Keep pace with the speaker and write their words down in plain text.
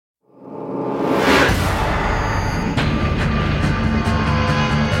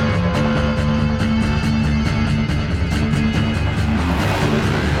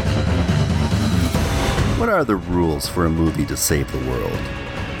are the rules for a movie to save the world?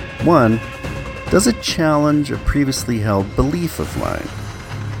 1. Does it challenge a previously held belief of mine?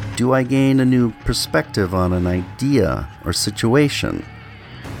 Do I gain a new perspective on an idea or situation?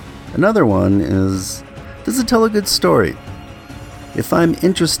 Another one is, does it tell a good story? If I'm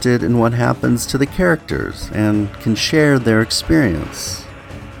interested in what happens to the characters and can share their experience.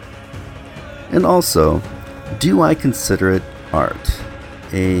 And also, do I consider it art?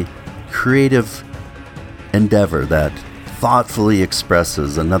 A creative endeavor that thoughtfully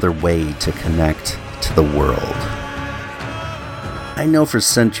expresses another way to connect to the world. I know for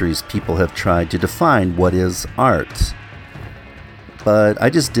centuries people have tried to define what is art, but I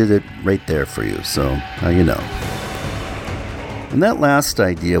just did it right there for you, so now you know. And that last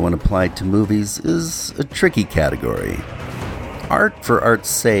idea, when applied to movies, is a tricky category. Art for art's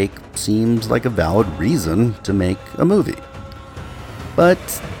sake seems like a valid reason to make a movie.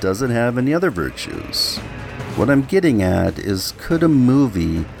 But does it have any other virtues? What I'm getting at is, could a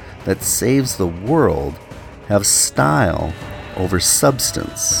movie that saves the world have style over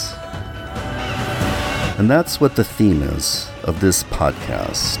substance? And that's what the theme is of this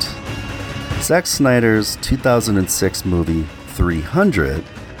podcast. Zack Snyder's 2006 movie 300,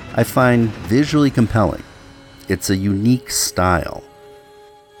 I find visually compelling. It's a unique style.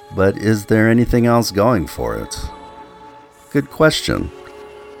 But is there anything else going for it? Good question.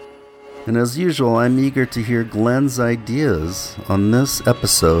 And as usual, I'm eager to hear Glenn's ideas on this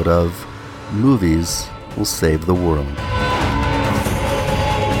episode of Movies Will Save the World.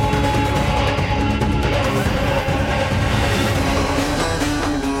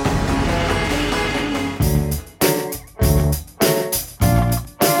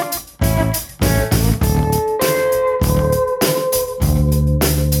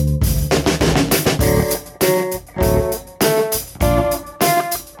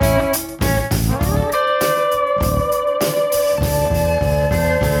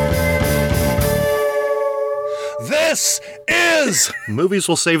 Movies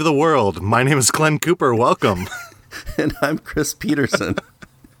Will Save the World. My name is Glenn Cooper. Welcome. And I'm Chris Peterson.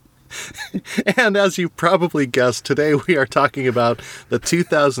 And as you probably guessed, today we are talking about the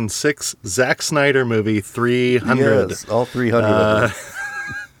 2006 Zack Snyder movie 300. Yes, all 300 of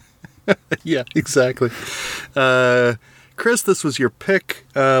them. Yeah, exactly. Chris, this was your pick.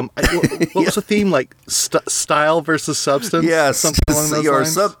 What was the theme? Like style versus substance? Yes. Something along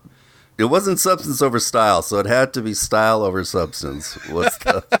those lines? It wasn't substance over style, so it had to be style over substance. Was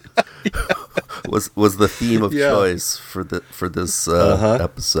the theme of choice for this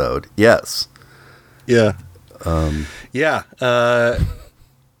episode? Yes. Yeah. I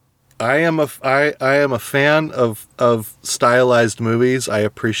am a fan of stylized movies. I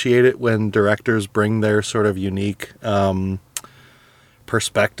appreciate it when directors bring their sort of unique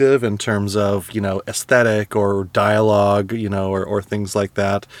perspective in terms of, aesthetic or dialogue, or things like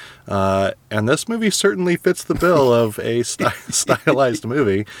that. And this movie certainly fits the bill of a stylized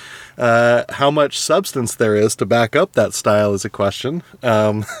movie. How much substance there is to back up that style is a question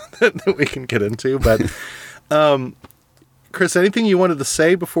that we can get into. But, Chris, anything you wanted to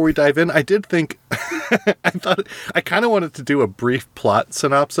say before we dive in? I did think, I kind of wanted to do a brief plot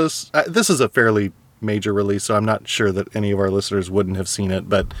synopsis. This is a fairly major release, so I'm not sure that any of our listeners wouldn't have seen it,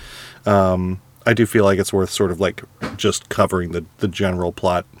 but I do feel like it's worth sort of like just covering the general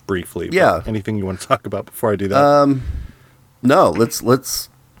plot briefly. Yeah. But anything you want to talk about before I do that? No, let's let's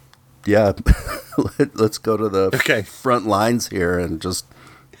go to the front lines here and just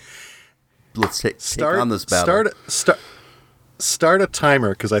let's take on this battle. Start a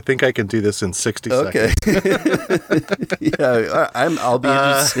timer, because I think I can do this in 60 seconds. Yeah, I'll be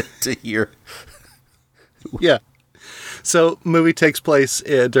interested to hear. Yeah. So, movie takes place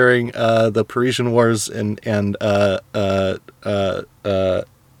during the Parisian Wars, and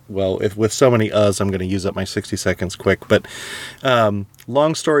with so many I'm going to use up my 60 seconds quick. But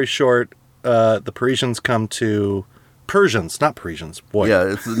long story short, the Parisians come to Persians, not Parisians. Boy,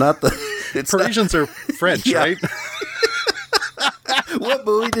 yeah, it's not the Parisians are French, right? What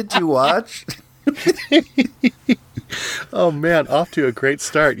movie did you watch? Oh man, off to a great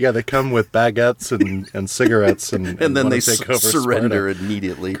start. Yeah, they come with baguettes and cigarettes and then they take over surrender Sparta.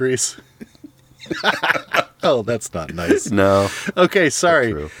 immediately. Greece. Oh, that's not nice. No. Okay,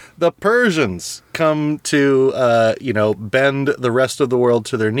 sorry. The Persians come to, bend the rest of the world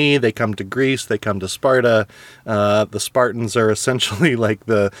to their knee. They come to Greece. They come to Sparta. The Spartans are essentially like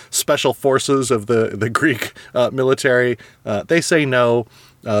the special forces of the Greek military. They say no.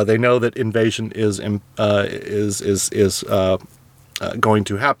 They know that invasion is going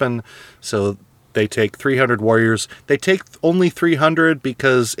to happen. So They take 300 warriors. They take only 300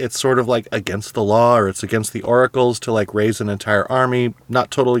 because it's sort of like against the law, or it's against the oracles to like raise an entire army.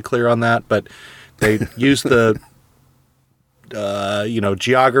 Not totally clear on that, but they use the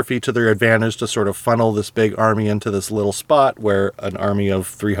geography to their advantage to sort of funnel this big army into this little spot where an army of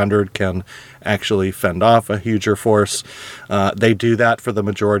 300 can actually fend off a huger force. They do that for the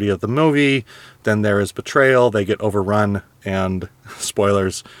majority of the movie. Then there is betrayal. They get overrun, and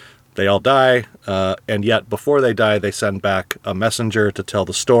spoilers, they all die. And yet before they die, they send back a messenger to tell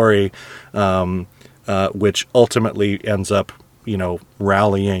the story, which ultimately ends up,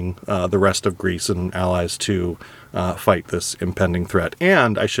 rallying the rest of Greece and allies to fight this impending threat.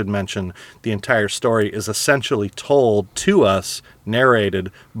 And I should mention, the entire story is essentially told to us,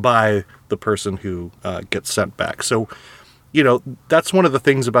 narrated by the person who gets sent back. So, that's one of the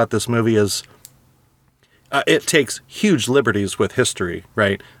things about this movie is it takes huge liberties with history,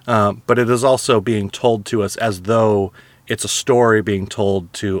 right? But it is also being told to us as though it's a story being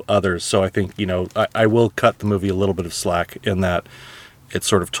told to others. So I think, I will cut the movie a little bit of slack in that it's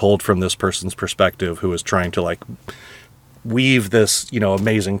sort of told from this person's perspective who is trying to like weave this,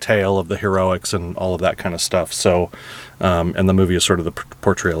 amazing tale of the heroics and all of that kind of stuff. So, and the movie is sort of the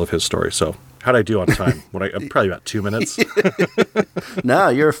portrayal of his story. So how'd I do on time? Probably about 2 minutes. No,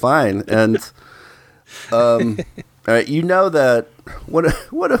 you're fine. And, all right, that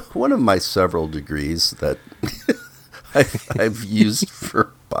one of my several degrees that I've used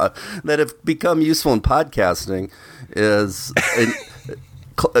that have become useful in podcasting is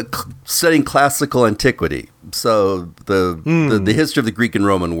studying classical antiquity. So the history of the Greek and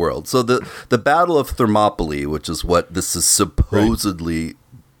Roman world. So the Battle of Thermopylae, which is what this is supposedly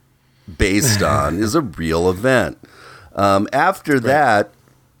based on, is a real event. After that,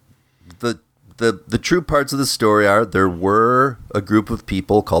 the true parts of the story are there were a group of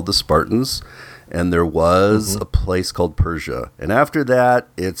people called the Spartans, and there was a place called Persia. And after that,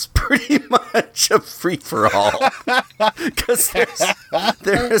 it's pretty much a free-for-all. Because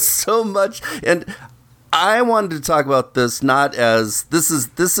there's so much. And I wanted to talk about this not as... This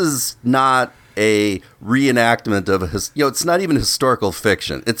is not a reenactment of it's not even historical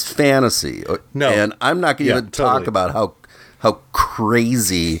fiction. It's fantasy. No. And I'm not going to even talk about how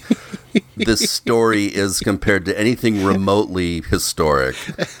crazy this story is compared to anything remotely historic.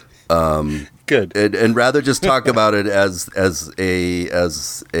 Good. And rather just talk about it as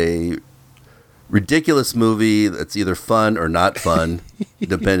a ridiculous movie that's either fun or not fun,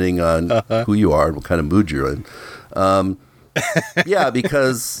 depending on who you are and what kind of mood you're in.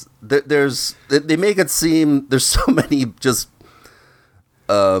 Because they make it seem there's so many just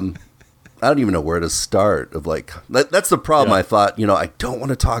I don't even know where to start. That's the problem. I thought, I don't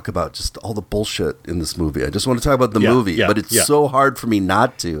want to talk about just all the bullshit in this movie. I just want to talk about the movie. But it's so hard for me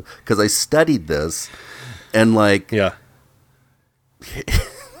not to, because I studied this, and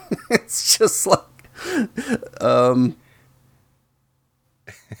it's just like,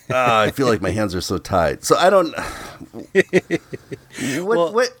 I feel like my hands are so tied. So I don't.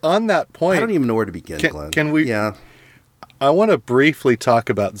 On that point, I don't even know where to begin, Glenn. Can we? Yeah. I want to briefly talk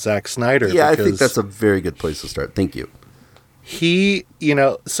about Zack Snyder. Yeah, I think that's a very good place to start. Thank you. He,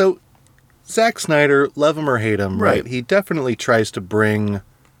 so Zack Snyder, love him or hate him, right? He definitely tries to bring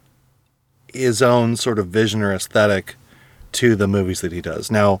his own sort of vision or aesthetic to the movies that he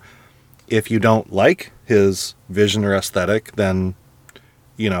does. Now, if you don't like his vision or aesthetic, then,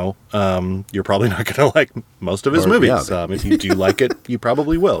 you're probably not going to like most of his movies. Yeah. If you do like it, you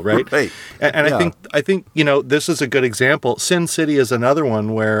probably will, right? Right. And I think, this is a good example. Sin City is another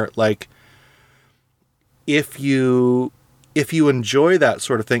one where, like, if you enjoy that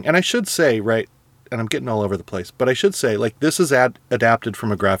sort of thing, and I should say, right, and I'm getting all over the place, but I should say, like, this is adapted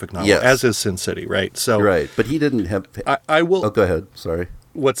from a graphic novel, as is Sin City, right? So, right, but he didn't have... I will... Oh, go ahead, sorry.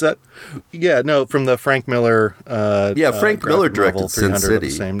 What's that? Yeah, no, from the Frank Miller... Frank Miller directed Sin City.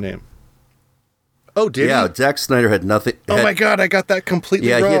 The same name. Oh, did he? Yeah, Zack Snyder had nothing... Oh my God, I got that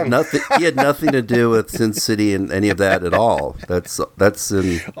completely wrong. He had nothing to do with Sin City and any of that at all. That's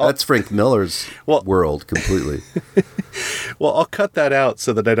Frank Miller's world completely. Well, I'll cut that out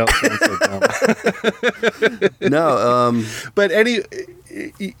so that I don't sound so dumb. No, but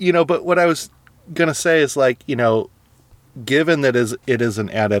but what I was gonna say is, like, given that it is an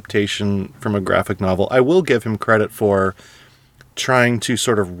adaptation from a graphic novel, I will give him credit for trying to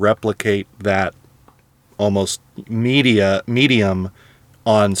sort of replicate that almost medium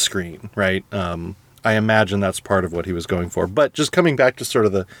on screen, right? I imagine that's part of what he was going for. But just coming back to sort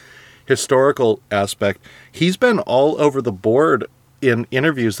of the historical aspect, he's been all over the board in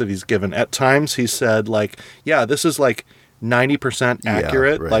interviews that he's given. At times he said, like, yeah, this is like 90%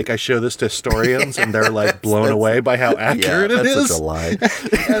 accurate. Yeah, right. Like I show this to historians and they're like blown away by how accurate it is. That's such a lie.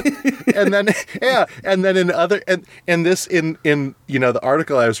 and then in other and this in the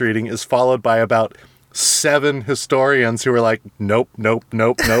article I was reading is followed by about 7 historians who were like, nope, no.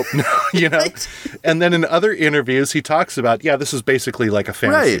 And then in other interviews he talks about, this is basically like a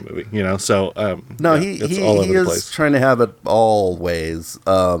fantasy movie, so no, it's he all over the is place. trying to have it all ways.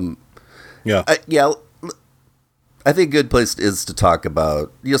 I think a good place is to talk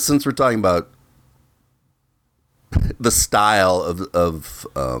about, since we're talking about the style of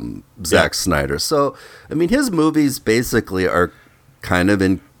Zack Snyder. So, I mean, his movies basically are kind of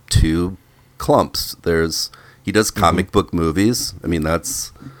in 2 clumps. He does comic book movies. I mean,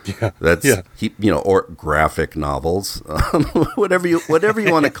 that's or graphic novels, whatever you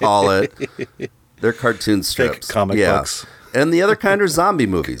want to call it. They're cartoon strips, fake comic books. And the other kind are zombie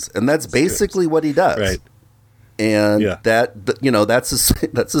movies, and that's basically what he does. Right. And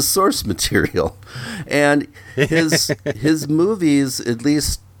that's his source material, and his movies, at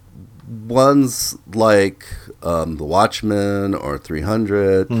least ones like The Watchmen or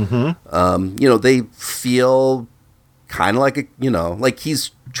 300, they feel kind of like like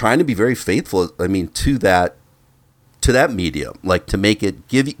he's trying to be very faithful. I mean, to that medium, like to make it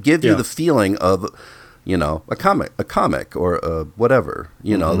give you the feeling of a comic or whatever,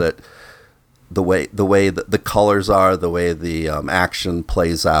 that. The way the colors are, the way the action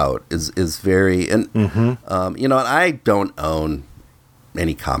plays out is very, and and I don't own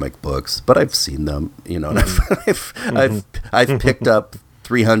any comic books, but I've seen them, and I've picked up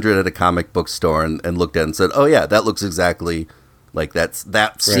 300 at a comic book store and looked at it and said, oh yeah, that looks exactly like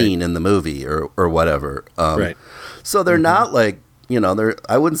that scene in the movie or whatever. So they're not like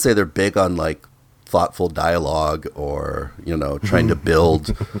I wouldn't say they're big on like thoughtful dialogue or trying to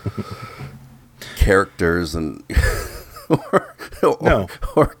build characters and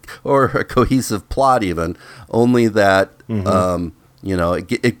or a cohesive plot, even only that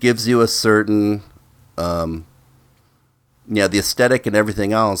it gives you a certain the aesthetic and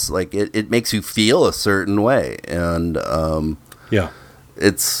everything else, like it makes you feel a certain way, and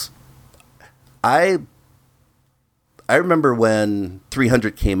it's I remember when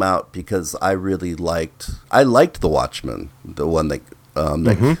 300 came out because I really liked The Watchmen, the one that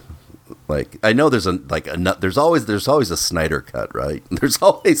like I know there's there's always a Snyder cut, right? There's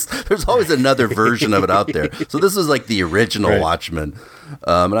always another version of it out there. So this is like the original Watchmen,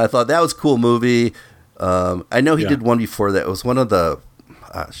 and I thought that was a cool movie. I know he did one before that. It was one of the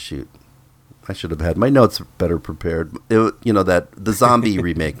shoot, I should have had my notes better prepared. That the zombie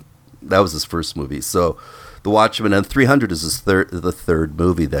remake, that was his first movie. So The Watchmen, and 300 is the third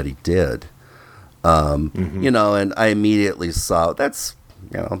movie that he did. And I immediately saw that's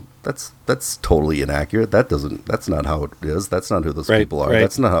totally inaccurate. That's not how it is. That's not who those people are.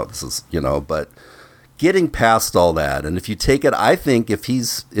 That's not how this is, but getting past all that, and if you take it, I think if he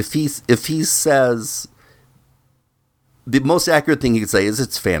says the most accurate thing he could say is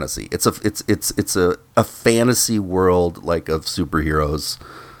it's fantasy. It's a fantasy world, like, of superheroes,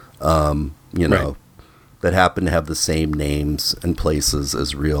 that happen to have the same names and places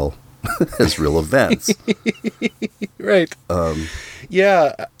as real events. Right. I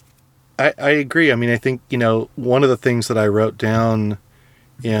agree. I mean, I think, one of the things that I wrote down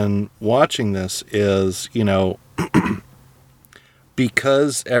in watching this is,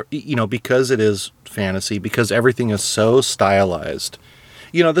 because it is fantasy, because everything is so stylized,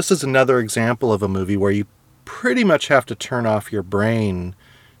 this is another example of a movie where you pretty much have to turn off your brain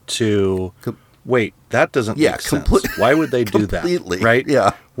to wait, that doesn't make sense. Why would they do that? Right?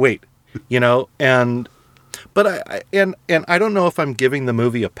 Yeah. Wait, but I don't know if I'm giving the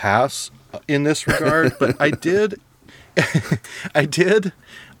movie a pass in this regard, but I did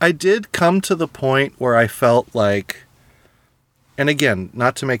come to the point where I felt like, and again,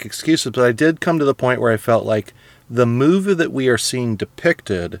 not to make excuses, but I did come to the point where I felt like the movie that we are seeing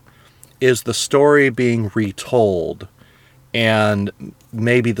depicted is the story being retold, and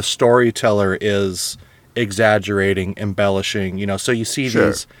maybe the storyteller is exaggerating, embellishing, so you see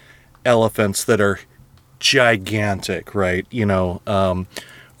these elephants that are gigantic, right?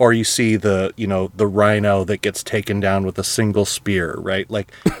 Or you see the rhino that gets taken down with a single spear, right?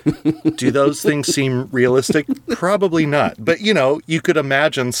 Like, do those things seem realistic? Probably not. But, you could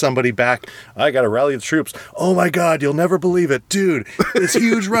imagine somebody back, I got to rally the troops. Oh my God, you'll never believe it. Dude, this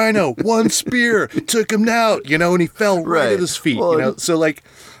huge rhino, one spear, took him out, and he fell right at his feet, So, like,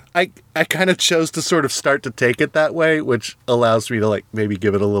 I kind of chose to sort of start to take it that way, which allows me to, like, maybe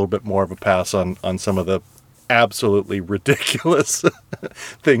give it a little bit more of a pass on some of the absolutely ridiculous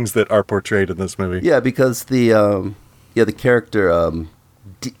things that are portrayed in this movie. Yeah, because the the character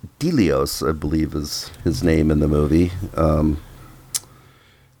Delios, I believe, is his name in the movie.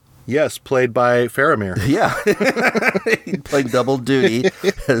 Yes, played by Faramir. Yeah, he played double duty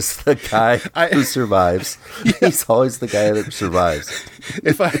as the guy who survives. Yeah. He's always the guy that survives.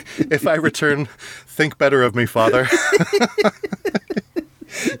 If I return, think better of me, Father.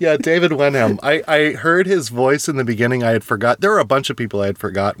 Yeah, David Wenham. I heard his voice in the beginning. I had forgot. There were a bunch of people I had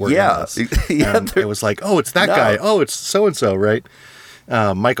forgot were in this. Yeah, and it was like, oh, it's that guy. Oh, it's so and so, right?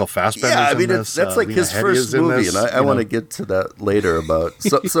 Michael Fassbender's yeah, I mean, in this. That's like his first movie, and I want to get to that later about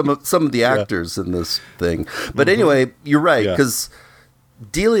some of the actors in this thing. But anyway, you're right, because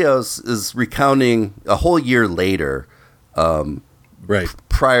Delios is recounting a whole year later,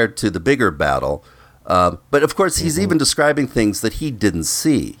 prior to the bigger battle. But of course, he's even describing things that he didn't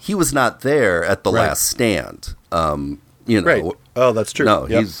see. He was not there at the last stand. Right. Oh, that's true. No,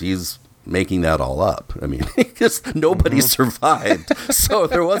 he's making that all up. I mean, just nobody survived, so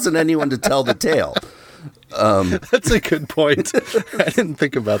there wasn't anyone to tell the tale. That's a good point. I didn't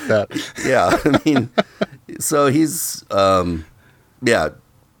think about that. Yeah, I mean, so he's trying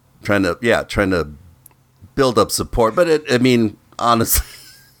to build up support, but honestly,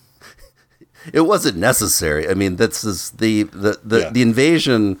 it wasn't necessary. I mean, that's just the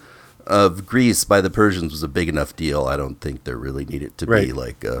invasion of Greece by the Persians was a big enough deal. I don't think there really needed to be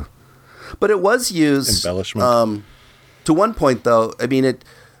like a. But it was used embellishment. To one point, though. I mean,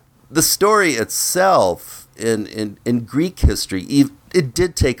 the story itself in Greek history, it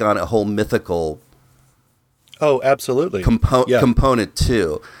did take on a whole mythical. Oh, absolutely. Component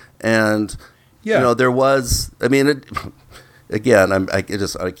too, and there was. I mean, again, I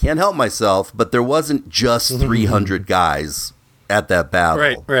can't help myself, but there wasn't just 300 guys at that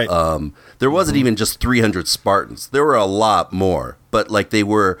battle. Right. There wasn't even just 300 Spartans. There were a lot more, but like they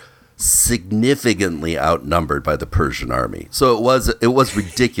were significantly outnumbered by the Persian army. So it was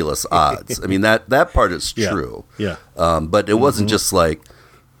ridiculous odds. I mean, that part is true. Yeah. But it wasn't just like,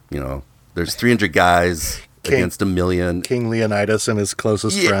 there's 300 guys against a million. King Leonidas and his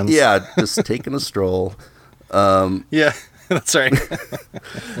closest friends. Yeah, just taking a stroll. Yeah, that's right.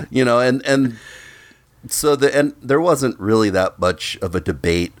 And so there wasn't really that much of a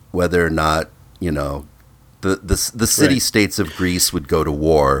debate whether or not, the city-states of Greece would go to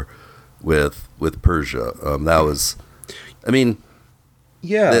war with Persia. That was, I mean,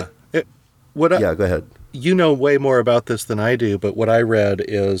 yeah. Go ahead. You know way more about this than I do, but what I read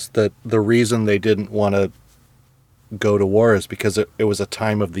is that the reason they didn't want to go to war is because it was a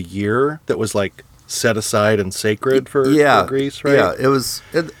time of the year that was like set aside and sacred for Greece, right? Yeah, it was,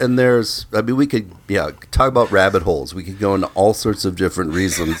 and there's, I mean, we could, talk about rabbit holes. We could go into all sorts of different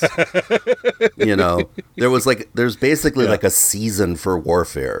reasons. There's basically like a season for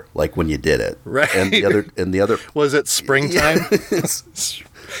warfare, like when you did it, right? And the other was it springtime?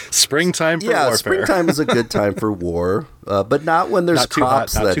 Springtime for warfare. Springtime is a good time for war, but not when there's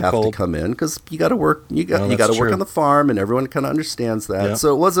crops that have to come in, because you got to work. You got to work on the farm, and everyone kind of understands that. Yeah.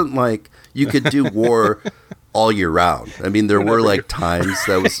 So it wasn't like you could do war all year round. I mean, there were like times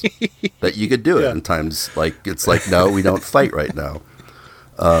that you could do it, and times like it's like, no, we don't fight right now.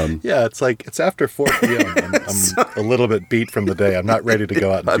 It's like it's after 4 p.m. I'm a little bit beat from the day. I'm not ready to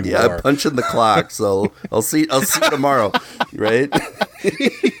go out and do war. I'm punching the clock, so I'll see you tomorrow, right?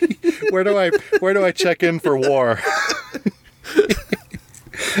 Where do I check in for war?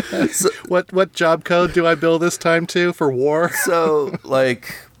 So, what job code do I bill this time for war? So,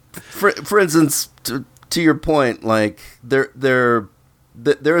 like, for instance, to your point, like there are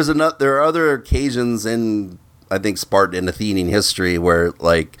other occasions in, I think, Spartan and Athenian history where,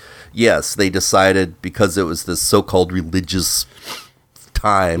 like, yes, they decided, because it was this so-called religious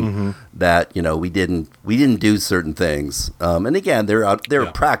time, that we didn't do certain things. And again, there are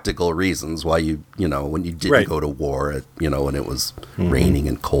practical reasons why when you didn't go to war, when it was raining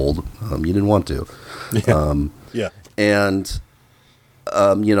and cold, you didn't want to. And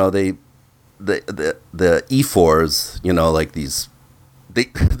the ephors, like these.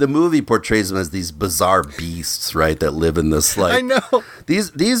 The movie portrays them as these bizarre beasts, right? That live in this, like, I know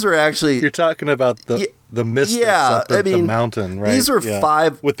these are actually, you're talking about the mystics up the mountain, right? These are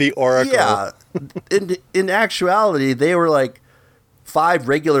 5 with the oracle. Yeah, in actuality, they were like 5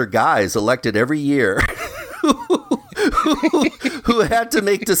 regular guys elected every year who had to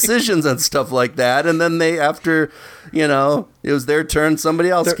make decisions and stuff like that, and then after it was their turn, somebody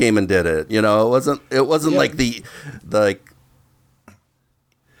else came and did it. It wasn't like the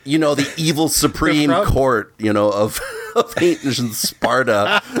evil supreme court, of ancient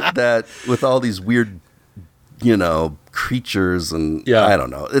Sparta, that with all these weird, creatures and I don't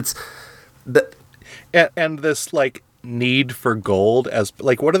know. It's and this like need for gold as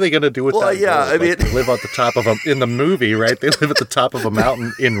like what are they going to do with that gold? I mean, they live at the top of in the movie, right? They live at the top of a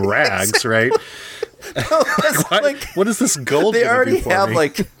mountain in rags, right? What is this gold? They already have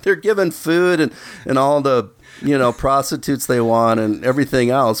me? They're given food and all the prostitutes they want and everything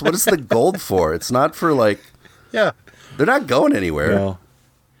else. What is the gold for? It's not for they're not going anywhere. No.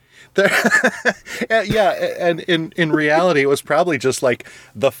 And in reality, it was probably just like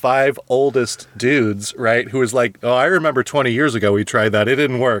the 5 oldest dudes, right? Who was like, oh, I remember 20 years ago we tried that. It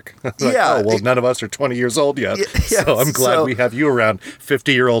didn't work. None of us are 20 years old yet. So I'm glad we have you around,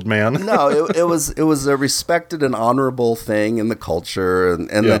 50-year-old man. No, it was a respected and honorable thing in the culture, and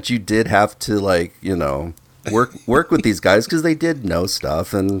that you did have to work with these guys because they did know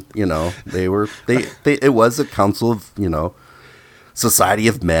stuff, and they it was a council of society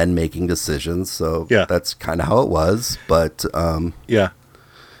of men making decisions, so that's kind of how it was. But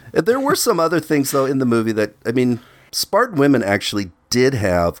there were some other things though in the movie that Spartan women actually did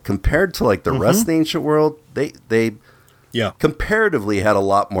have, compared to the rest of the ancient world, they comparatively had a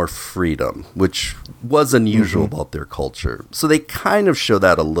lot more freedom, which was unusual about their culture. So they kind of show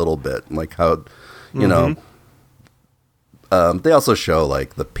that a little bit, like how they also show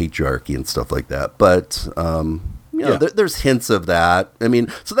the patriarchy and stuff like that, but there's hints of that.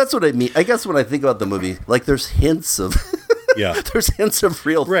 So that's what I mean. I guess when I think about the movie, there's hints of there's hints of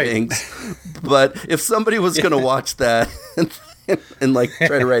real things. But if somebody was going to watch that and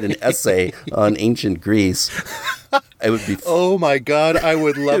try to write an essay on ancient Greece, it would be. Oh my God, I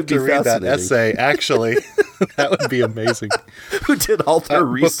would love to read that essay. Actually, that would be amazing. Who did all their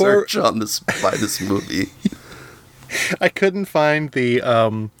research on this movie? I couldn't find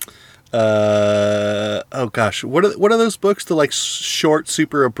the. Oh gosh, what are those books? The short,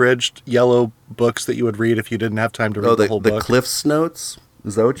 super abridged yellow books that you would read if you didn't have time to read the whole book. The Cliff's Notes.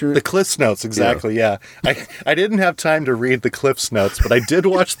 Is that what you mean? The Cliff's Notes, exactly. Yeah. I didn't have time to read the Cliff's Notes, but I did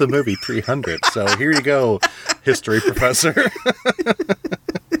watch the movie 300. So here you go, history professor.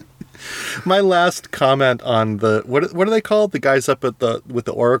 My last comment on the what are they called? The guys up at with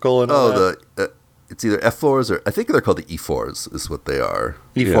the oracle and all that? It's either F4s or I think they're called the E4s is what they are.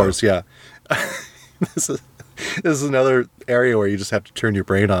 E4s, yeah. This is another area where you just have to turn your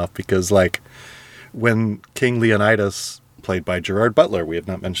brain off because when King Leonidas, played by Gerard Butler, we have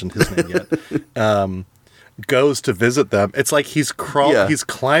not mentioned his name yet, goes to visit them, it's like he's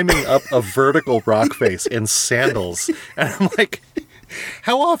climbing up a vertical rock face in sandals. And I'm like,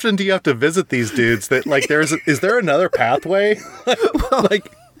 how often do you have to visit these dudes that is there another pathway?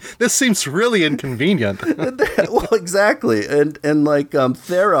 This seems really inconvenient. Well, exactly. And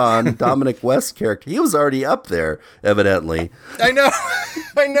Theron, Dominic West's character, he was already up there, evidently. I know.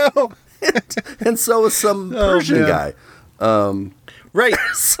 And so was some Persian guy. Right.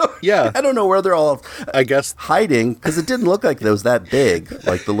 So, I don't know where they're all, I guess, hiding, because it didn't look like it was that big,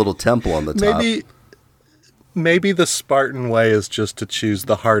 like the little temple on the top. Maybe the Spartan way is just to choose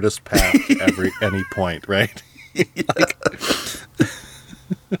the hardest path at any point, right?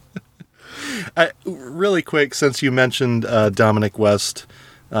 Really quick, since you mentioned Dominic West,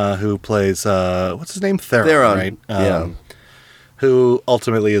 who plays what's his name, Theron, right? Who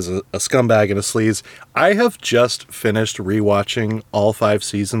ultimately is a scumbag and a sleaze. I have just finished rewatching all 5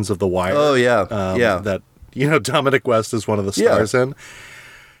 seasons of The Wire. Oh yeah, that Dominic West is one of the stars in.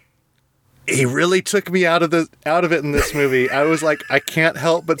 He really took me out of it in this movie. I was like, I can't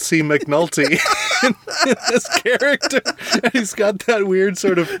help but see McNulty in this character. And he's got that weird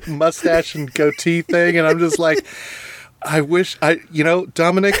sort of mustache and goatee thing, and I'm just like, I wish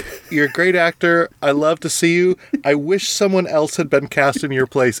Dominic, you're a great actor. I love to see you. I wish someone else had been cast in your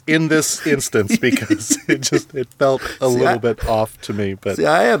place in this instance because it felt a little bit off to me. But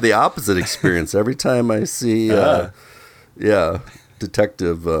I have the opposite experience every time I see,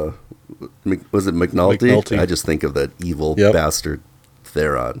 Detective. Was it McNulty? I just think of that evil bastard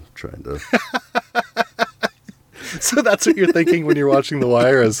Theron trying to. So that's what you're thinking when you're watching The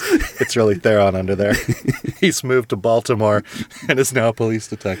Wire, is it's really Theron under there. He's moved to Baltimore and is now a police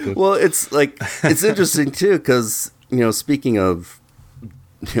detective. Well, it's interesting too, because speaking of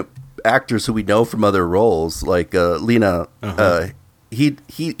actors who we know from other roles, like Lena Headey.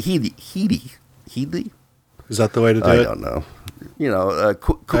 Is that the way to do it? I don't know.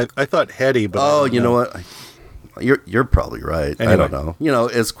 I thought Hetty, but you know what? You're probably right. Anyway. I don't know.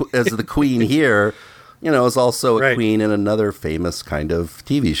 As the queen here. Is also a queen in another famous kind of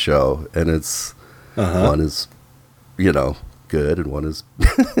TV show, and it's one is, good, and one is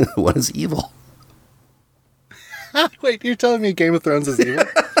one is evil. Wait, you're telling me Game of Thrones is evil?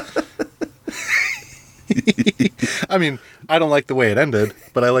 I mean, I don't like the way it ended,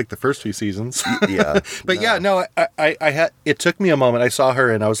 but I like the first few seasons. Yeah. But no. Yeah, no, I had, it took me a moment. I saw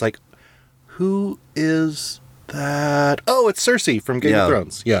her and I was like, who is that? Oh, it's Cersei from Game of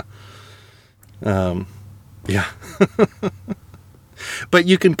Thrones. Yeah. Yeah. But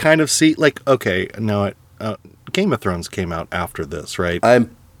you can kind of see, like, okay, no, Game of Thrones came out after this, right?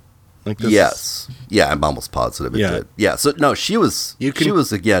 I'm like this. Yes. Yeah, I'm almost positive it did. Yeah, so no, she was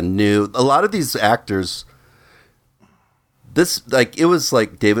again new. A lot of these actors, this, like, it was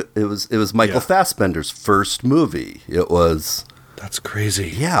like it was Michael Fassbender's first movie. It was. That's crazy.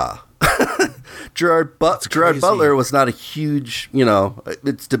 Yeah. Gerard Butler was not a huge,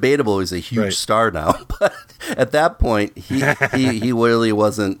 it's debatable he's a huge star now, but at that point he really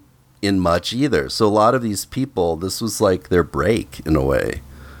wasn't in much either. So a lot of these people, this was like their break in a way.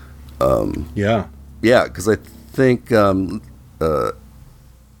 Yeah, because I think do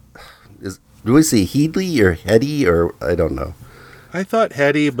we say Headley or Hetty, or I don't know. I thought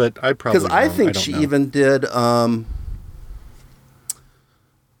Hetty, but I probably because I think she even did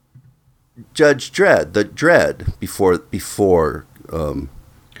Judge Dredd, the Dredd before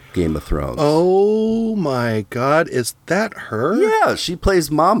Game of Thrones. Oh my God, is that her? Yeah, she plays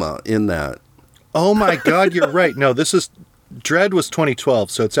Mama in that. Oh my God, you're right. No, this is Dredd was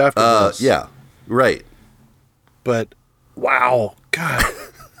 2012, so it's after this. Yeah, right. But wow, God,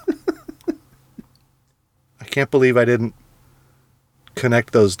 I can't believe I didn't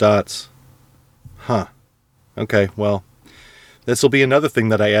connect those dots. Huh. Okay, well. This will be another thing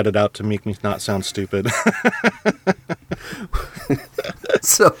that I edit out to make me not sound stupid.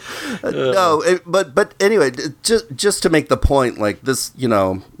 So, no, but anyway, just to make the point, like this,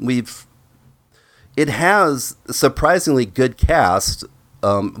 it has a surprisingly good cast,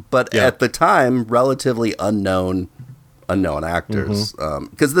 but at the time, relatively unknown actors,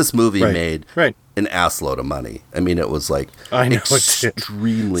 because this movie made an assload of money. I mean, it was like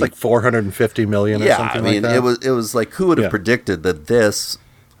extremely. It's like $450 million or something like that. it was like, who would have predicted that this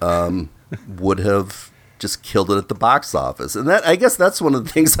would have just killed it at the box office? And that, I guess, that's one of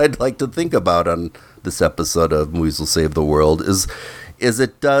the things I'd like to think about on this episode of Movies Will Save the World is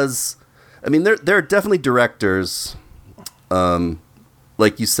it does. I mean, there are definitely directors.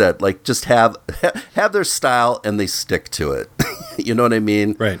 Like you said, like just have their style and they stick to it. You know what I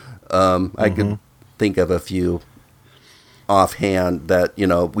mean? Right. I could think of a few offhand that,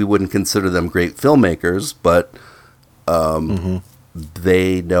 we wouldn't consider them great filmmakers, but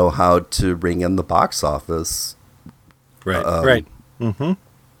they know how to bring in the box office. Right. Right.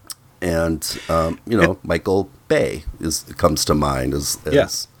 And, Michael Bay comes to mind as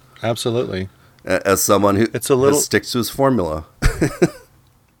yes, absolutely. As someone who sticks to his formula.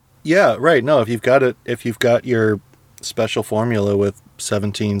 Yeah, right. No, if you've got your special formula with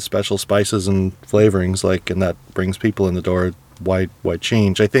 17 special spices and flavorings, and that brings people in the door, why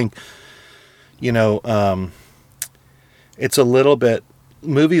change? I think, it's a little bit,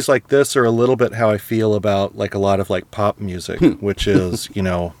 movies like this are a little bit how I feel about like a lot of like pop music, which is,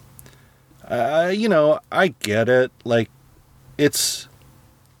 I get it. Like it's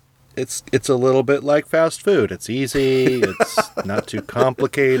a little bit like fast food. It's easy. It's not too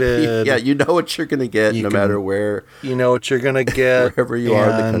complicated. Yeah, you know what you're going to get no matter where. You know what you're going to get. Wherever you are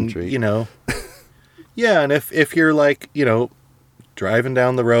in the country. Yeah, and if you're like, driving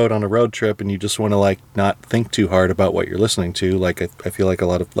down the road on a road trip and you just want to like not think too hard about what you're listening to, like I feel like a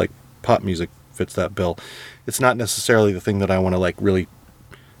lot of like pop music fits that bill. It's not necessarily the thing that I want to like really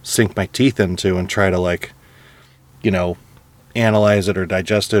sink my teeth into and try to like, analyze it or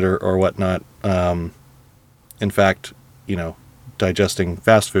digest it or whatnot. In fact, digesting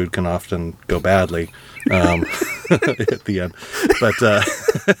fast food can often go badly at the end.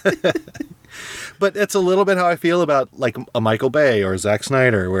 But it's a little bit how I feel about like a Michael Bay or Zack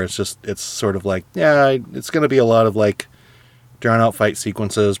Snyder, where it's sort of like, it's going to be a lot of like drawn out fight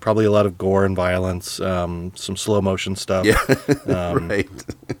sequences, probably a lot of gore and violence, some slow motion stuff. Yeah, right.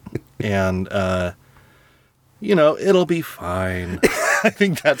 And, it'll be fine. I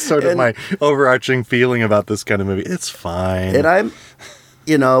think that's sort of my overarching feeling about this kind of movie. It's fine. And I'm,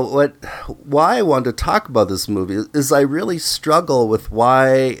 why I wanted to talk about this movie is I really struggle with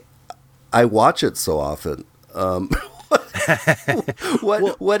why I watch it so often.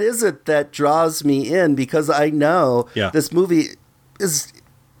 What is it that draws me in? Because I know this movie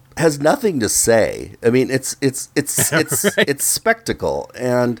has nothing to say. I mean, it's Right. It's spectacle,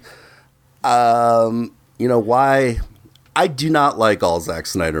 and why I do not like all Zack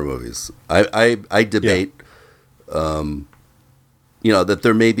Snyder movies. I debate, that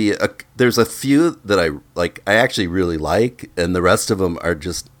there may be there's a few that I like. I actually really like, and the rest of them are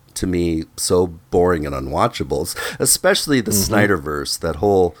just to me so boring and unwatchable, especially the Snyderverse. That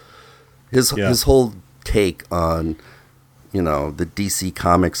whole his whole take on the DC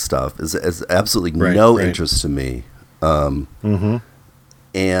Comics stuff is absolutely no interest to me.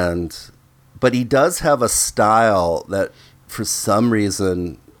 But he does have a style that, for some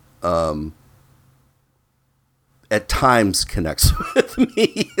reason, at times connects with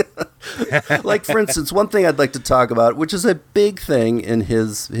me. Like, for instance, one thing I'd like to talk about, which is a big thing in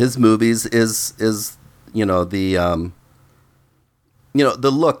his movies, is the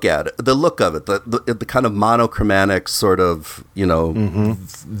look at it, the look of it, the kind of monochromatic sort of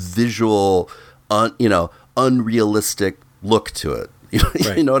visual, unrealistic look to it.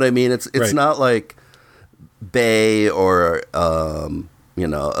 You know what I mean? It's not like Bay or an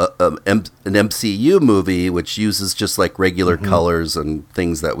MCU movie, which uses just like regular colors and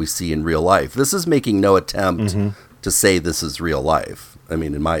things that we see in real life. This is making no attempt to say this is real life. I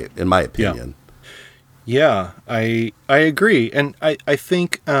mean, in my opinion. Yeah, I agree, and I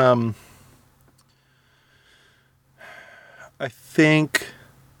think I'm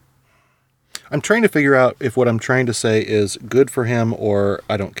trying to figure out if what I'm trying to say is good for him or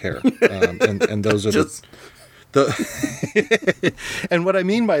I don't care, and those are the and what I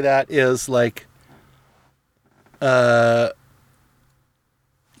mean by that is like, I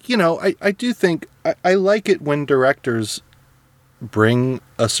do think I like it when directors bring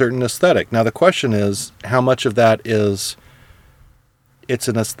a certain aesthetic. Now the question is how much of that is it's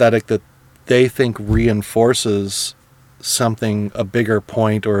an aesthetic that they think reinforces something, a bigger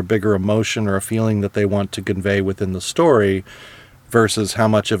point or a bigger emotion or a feeling that they want to convey within the story, versus how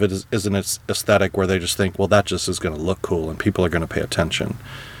much of it is an aesthetic where they just think, well, that just is going to look cool and people are going to pay attention.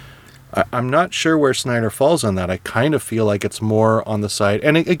 I'm not sure where Snyder falls on that. I kind of feel like it's more on the side,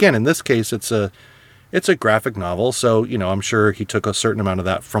 and again, in this case, it's a graphic novel, so I'm sure he took a certain amount of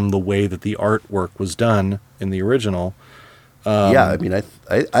that from the way that the artwork was done in the original. I mean,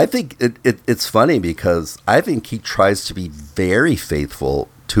 I think it's funny because I think he tries to be very faithful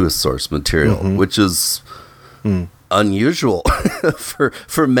to his source material, which is unusual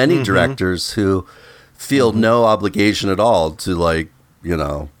for many directors who feel no obligation at all to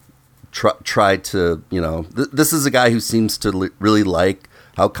try to this is a guy who seems to really like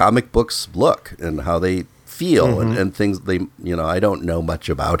how comic books look and how they feel and things I don't know much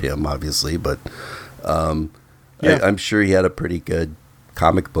about him, obviously, but I'm sure he had a pretty good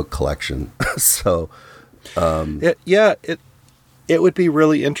comic book collection. So it would be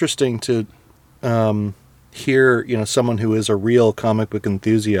really interesting to hear someone who is a real comic book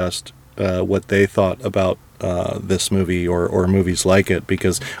enthusiast what they thought about this movie or movies like it,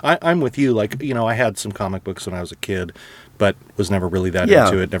 because I'm with you. Like, I had some comic books when I was a kid, but was never really that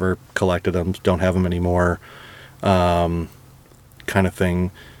into it, never collected them, don't have them anymore, kind of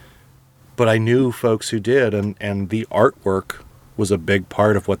thing. But I knew folks who did, and the artwork was a big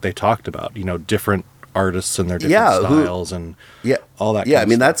part of what they talked about, different artists and their different styles and all that. Yeah, I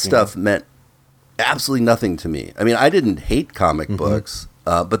mean, that stuff meant absolutely nothing to me. I mean, I didn't hate comic books,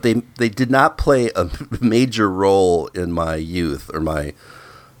 but they did not play a major role in my youth or my,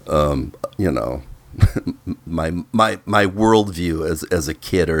 my worldview as a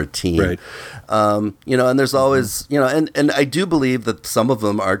kid or a teen. Right. And there's always, and I do believe that some of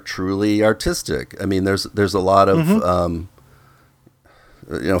them are truly artistic. I mean, there's a lot of,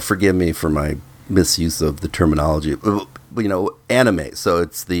 forgive me for my misuse of the terminology, anime. So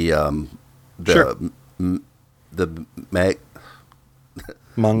it's the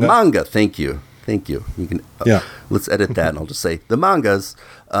manga. Thank you. You can let's edit that, and I'll just say the mangas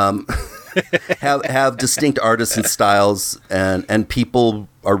have distinct artists and styles, and people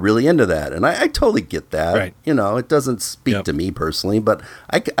are really into that, and I totally get that. Right. It doesn't speak to me personally, but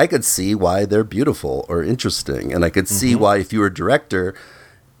I could see why they're beautiful or interesting, and I could see why, if you were a director,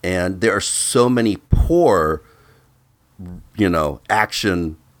 and there are so many poor,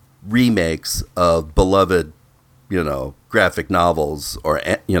 action remakes of beloved, graphic novels or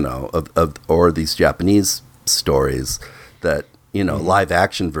or these Japanese stories that live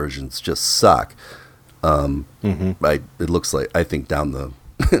action versions just suck. It looks like, I think, down the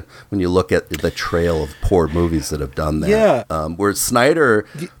when you look at the trail of poor movies that have done that, where Snyder,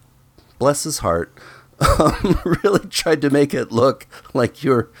 bless his heart, really tried to make it look like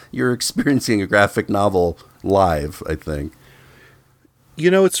you're experiencing a graphic novel live, I think.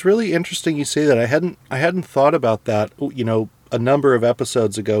 It's really interesting you say that. I hadn't thought about that. A number of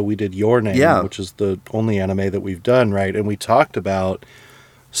episodes ago, we did Your Name, which is the only anime that we've done, right? And we talked about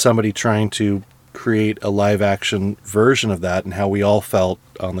somebody trying to create a live-action version of that and how we all felt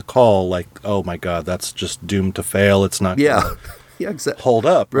on the call like, oh, my God, that's just doomed to fail. It's not hold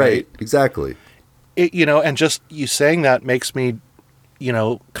up, right? Exactly. And just you saying that makes me,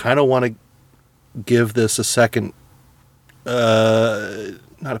 kind of want to give this a second,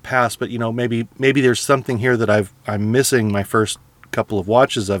 not a pass, but maybe there's something here that I'm missing my first couple of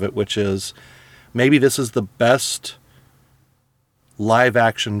watches of it, which is maybe this is the best live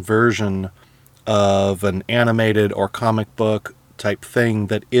action version of an animated or comic book type thing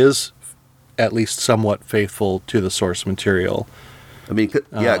that is at least somewhat faithful to the source material. I mean,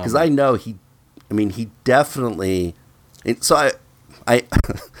 because I know he definitely. So I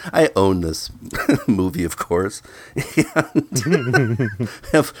own this movie, of course, and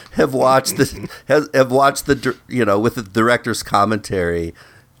have watched the with the director's commentary,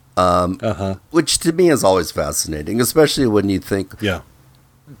 which to me is always fascinating, especially when you think,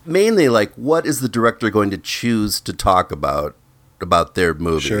 mainly like what is the director going to choose to talk about their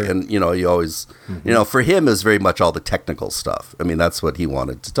movie. Sure. And you always for him is very much all the technical stuff. I mean, that's what he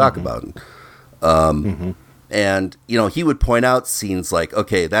wanted to talk about. And he would point out scenes like,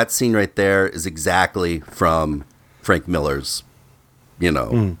 okay, that scene right there is exactly from Frank Miller's,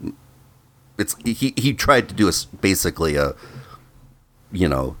 it's he tried to do basically a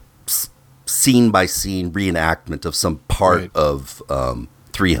scene by scene reenactment of some part of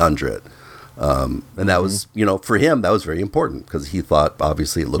 300. And that was, for him, that was very important because he thought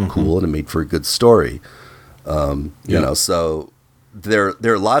obviously it looked cool and it made for a good story. So there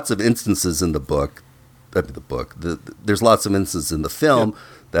are lots of instances in the book. There's lots of instances in the film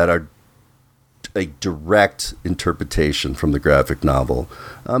that are a direct interpretation from the graphic novel.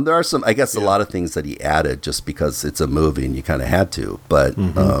 There are some, I guess, a lot of things that he added just because it's a movie and you kind of had to. But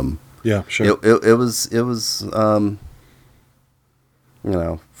sure. It was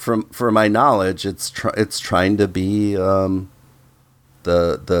from my knowledge, it's trying to be the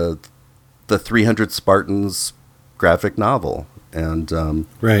 300 Spartans graphic novel, and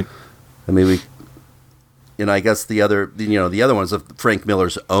right. I mean, I guess the other ones of Frank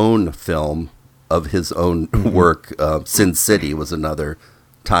Miller's own film of his own work, Sin City was another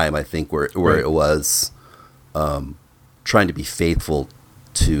time I think where it was trying to be faithful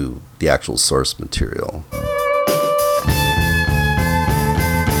to the actual source material.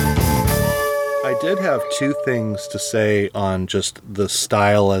 I did have two things to say on just the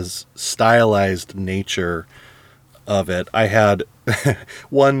stylized nature of it. I had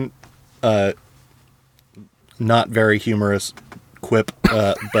one not very humorous quip,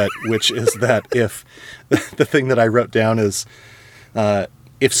 but which is that if the thing that I wrote down is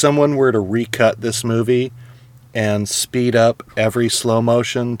if someone were to recut this movie and speed up every slow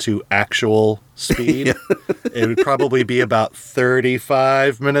motion to actual speed, it would probably be about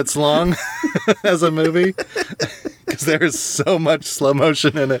 35 minutes long as a movie because there's so much slow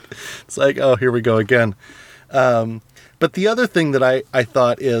motion in it. It's like, oh, here we go again. But the other thing that I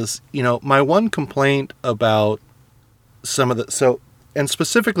thought is, my one complaint about some of and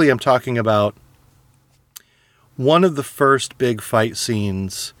specifically I'm talking about one of the first big fight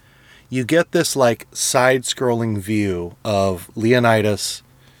scenes. You get this like side-scrolling view of Leonidas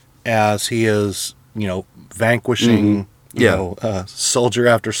as he is, vanquishing, soldier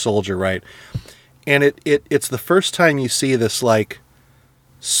after soldier, right? And it's the first time you see this like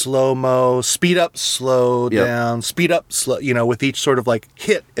slow-mo, speed up, slow down, speed up, slow, with each sort of like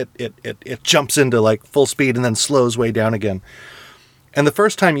hit, it jumps into like full speed and then slows way down again. And the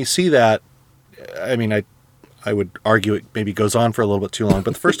first time you see that, I mean, I would argue it maybe goes on for a little bit too long,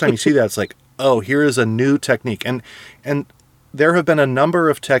 but the first time you see that, it's like, oh, here is a new technique. And there have been a number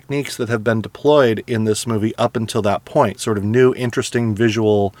of techniques that have been deployed in this movie up until that point, sort of new, interesting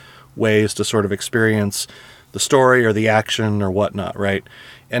visual ways to sort of experience the story or the action or whatnot, right?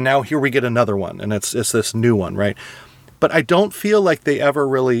 And now here we get another one, and it's this new one, right? But I don't feel like they ever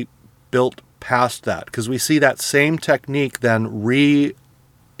really built past that, because we see that same technique then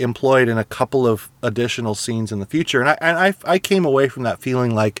employed in a couple of additional scenes in the future. And I came away from that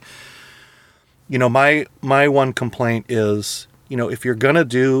feeling like, my one complaint is, if you're going to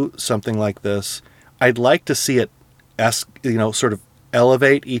do something like this, I'd like to see it, sort of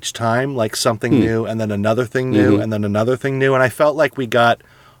elevate each time, like something new and then another thing new and then another thing new. And I felt like we got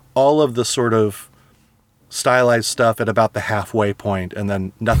all of the sort of stylized stuff at about the halfway point, and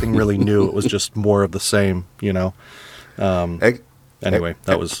then nothing really new. It was just more of the same, Anyway,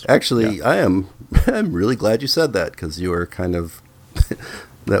 that was actually. I'm really glad you said that, because you were kind of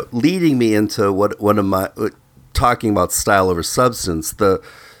leading me into one of my talking about style over substance. The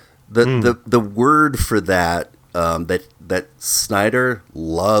word for that that Snyder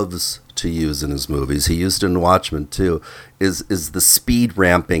loves to use in his movies. He used it in Watchmen too. Is the speed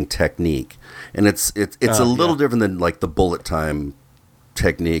ramping technique, and it's a little different than like the bullet time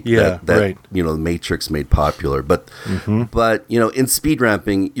technique that right. The Matrix made popular. But in speed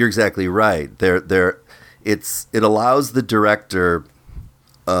ramping, you're exactly right. It allows the director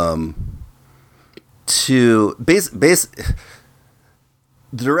to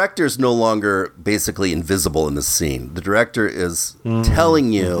the director is no longer basically invisible in the scene. The director is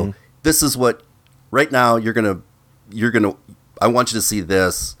telling you, this is what, right now, you're gonna, I want you to see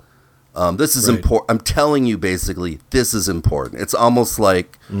this. This is important. I'm telling you, basically, this is important. It's almost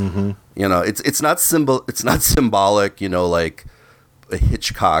like, it's not symbolic, like a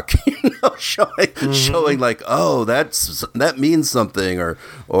Hitchcock, showing like, oh, that means something, or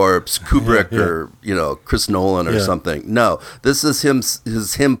Kubrick, or Chris Nolan or something. No, this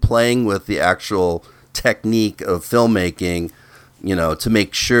is him playing with the actual technique of filmmaking, to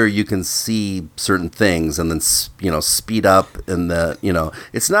make sure you can see certain things, and then speed up, and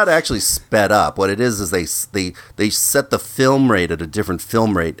it's not actually sped up. What it is they set the film rate at a different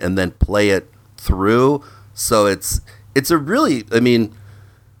film rate and then play it through. So it's a really,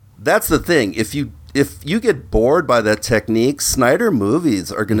 that's the thing. If you get bored by that technique, Snyder movies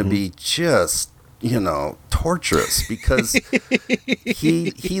are going to be just, torturous, because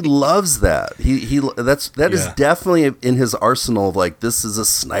he loves that. That is definitely in his arsenal of like, this is a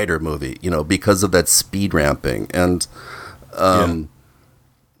Snyder movie, because of that speed ramping. And it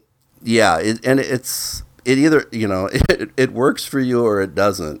either, it works for you or it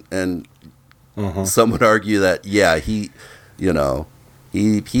doesn't. And some would argue that, he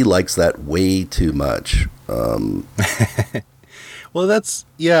likes that way too much. Well, that's,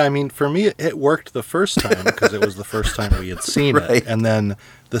 for me, it worked the first time because it was the first time we had seen it. And then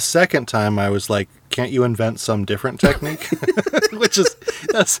the second time I was like, can't you invent some different technique? This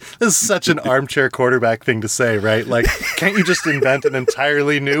is such an armchair quarterback thing to say, right? Like, can't you just invent an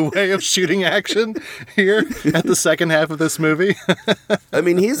entirely new way of shooting action here at the second half of this movie? I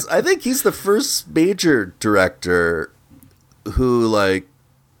think he's the first major director who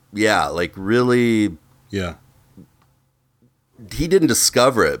really... Yeah. He didn't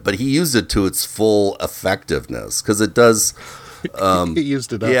discover it, but he used it to its full effectiveness, because it does... he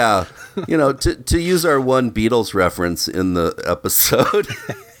used it up. Yeah. To use our one Beatles reference in the episode...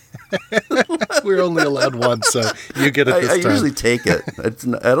 We're only allowed one, so you get it this time. I usually take it. I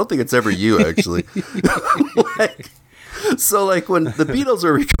don't think it's ever you, actually. So, when the Beatles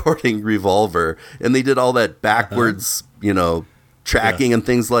were recording Revolver, and they did all that backwards, tracking and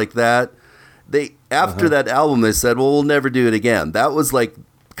things like that, after that album, they said, well, we'll never do it again. That was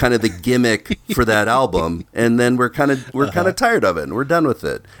kind of the gimmick for that album, and then we're kind of tired of it, and we're done with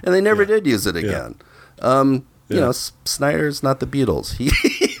it. And they never did use it again. Snyder's not the Beatles.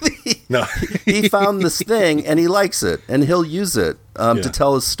 He found this thing, and he likes it, and he'll use it to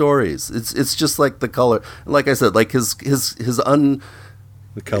tell his stories. It's just like the color, like I said, like his the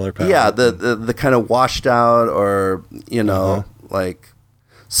color palette. Yeah, the kind of washed out, or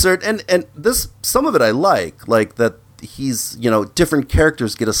certain, and this, some of it I like that he's, different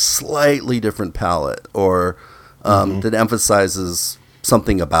characters get a slightly different palette, or that emphasizes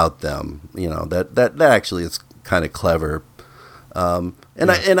something about them, that actually is kind of clever. To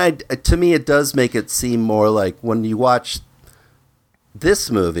me, it does make it seem more like, when you watch this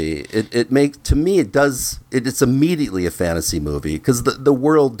movie, it's immediately a fantasy movie, because the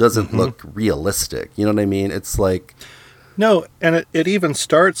world doesn't look realistic. You know what I mean? It's like... No, and it even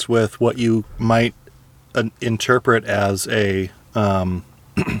starts with what you might interpret as a, kind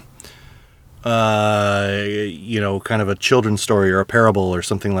of a children's story or a parable or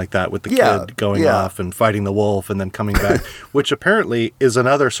something like that, with the kid going off and fighting the wolf and then coming back, which apparently is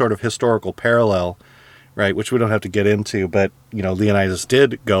another sort of historical parallel, right? Which we don't have to get into, but, Leonidas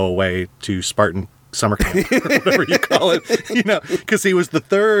did go away to Spartan summer camp, whatever you call it, because he was the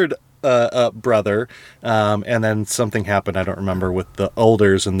third brother, and then something happened, I don't remember, with the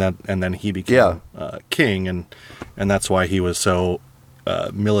elders, and then he became king, and that's why he was so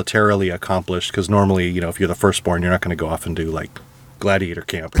militarily accomplished, because normally, if you're the firstborn, you're not going to go off and do gladiator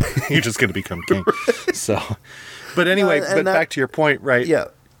camp. You're just going to become king. So, but anyway, back to your point, right? Yeah.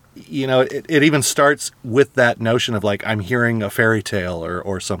 It even starts with that notion of I'm hearing a fairy tale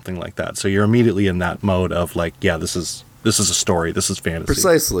or something like that. So you're immediately in that mode of this is a story. This is fantasy.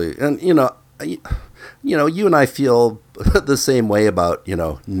 Precisely. And, you and I feel the same way about,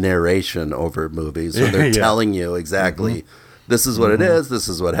 narration over movies, when they're telling you exactly, this is what it is, this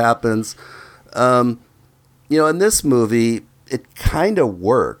is what happens. In this movie, it kind of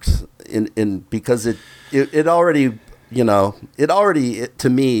works because it already, to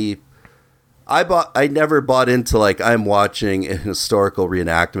me, I never bought into like I'm watching a historical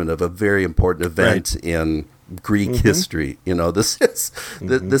reenactment of a very important event in Greek history. You know, this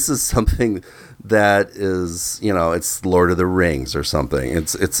is something that is, you know, it's Lord of the Rings or something.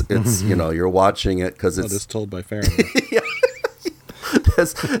 It's you know, you're watching it because it's told by Faramir.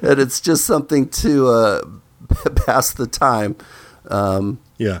 And it's just something to pass the time.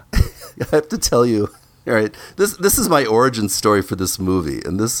 Yeah. I have to tell you, all right, this is my origin story for this movie,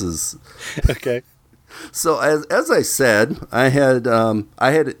 and this is okay. So as I said, I had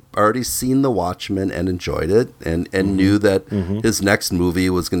already seen The Watchmen and enjoyed it, and knew that his next movie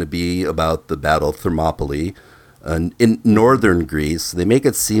was going to be about the Battle of Thermopylae in northern Greece. They make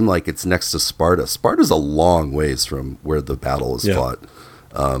it seem like it's next to Sparta. Sparta's a long ways from where the battle was fought.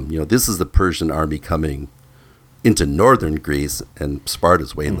 You know, this is the Persian army coming into northern Greece, and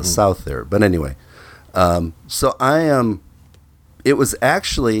Sparta's way in the south there. But anyway, so it was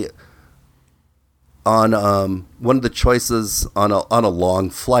actually on one of the choices on a long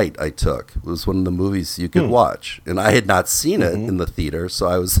flight I took. It was one of the movies you could watch, and I had not seen it in the theater, so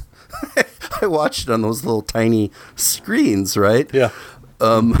I watched it on those little tiny screens, right? Yeah.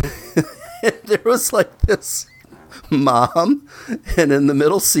 There was like this mom, and in the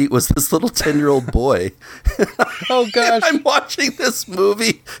middle seat was this little 10-year-old boy. Oh gosh. I'm watching this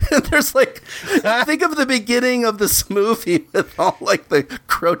movie, and there's like, think of the beginning of this movie with all like the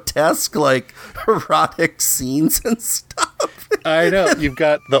grotesque, like erotic scenes and stuff. I know. You've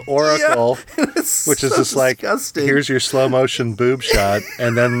got the Oracle, which is just like, here's your slow motion boob shot,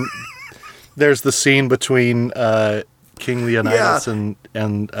 and then there's the scene between King Leonidas and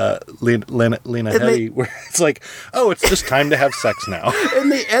Lena Headey, where it's like, oh, it's just time to have sex now.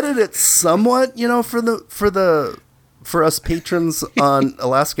 And they edit it somewhat, you know, for us patrons on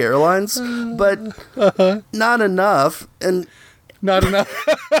Alaska Airlines, but not enough. Not enough.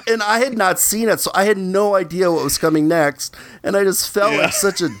 And I had not seen it, so I had no idea what was coming next. And I just felt like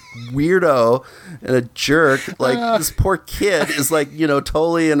such a weirdo and a jerk. Like, this poor kid is like, you know,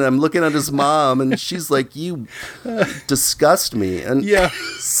 totally, and I'm looking at his mom, and she's like, you disgust me. And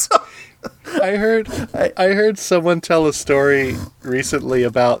so I heard someone tell a story recently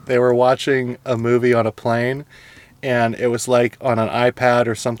about they were watching a movie on a plane, and it was like on an iPad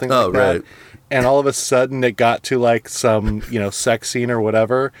or something like that. Right. And all of a sudden it got to like some, you know, sex scene or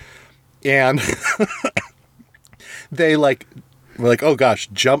whatever. And they like were like, oh gosh,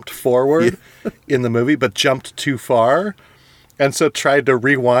 jumped forward in the movie, but jumped too far. And so tried to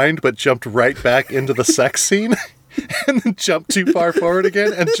rewind, but jumped right back into the sex scene. And then jumped too far forward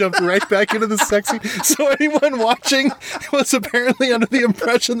again and jumped right back into the sex scene. So anyone watching was apparently under the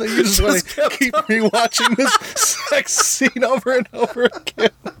impression that you just want to keep rewatching this sex scene over and over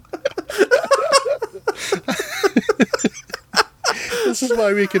again. This is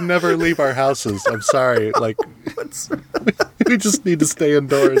why we can never leave our houses. I'm sorry. Like, we just need to stay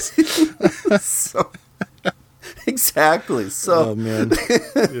indoors. Exactly. So, oh man.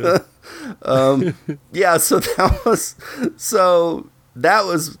 So that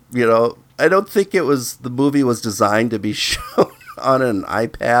was, you know, I don't think the movie was designed to be shown on an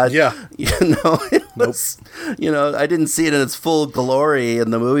iPad. Yeah. You know, it was, you know, I didn't see it in its full glory in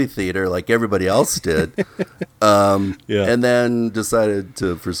the movie theater like everybody else did. And then decided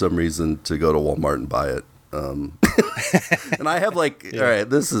to, for some reason, to go to Walmart and buy it. And I have like, all right,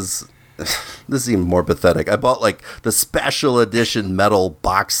 this is even more pathetic. I bought like the special edition metal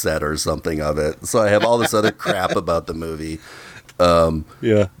box set or something of it. So I have all this other crap about the movie.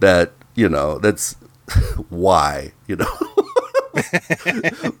 That, you know, that's why, you know.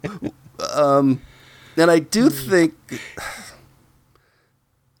 And I do think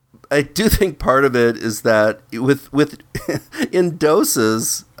part of it is that with in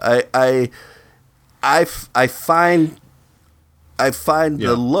doses, I find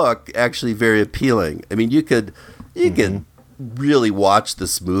the look actually very appealing. I mean, you could really watch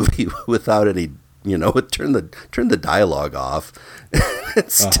this movie without any, you know, turn the dialogue off and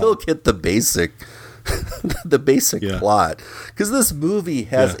still get the basic plot, because this movie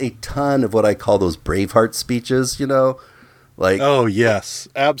has a ton of what I call those Braveheart speeches, you know, like, oh yes,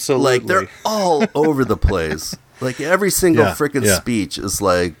 absolutely, like they're all over the place. Like every single freaking speech is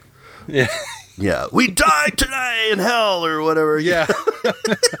like, we died today in hell or whatever.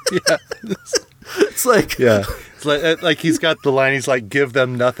 It's like, it's like he's got the line. He's like, "Give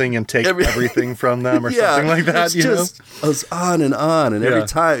them nothing and take everything from them," or something like that. It goes on, and every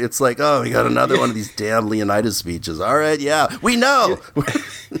time it's like, "Oh, we got another one of these damn Leonidas speeches." All right, we know.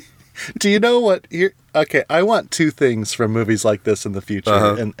 Do you know what? Okay, I want two things from movies like this in the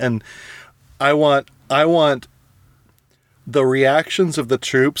future, and I want the reactions of the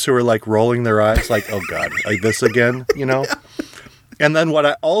troops who are like rolling their eyes like, oh God, like this again, you know? And then what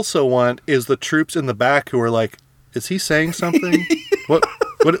I also want is the troops in the back who are like, is he saying something?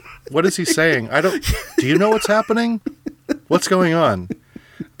 What is he saying? Do you know what's happening? What's going on?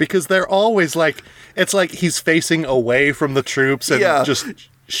 Because they're always like, it's like he's facing away from the troops and just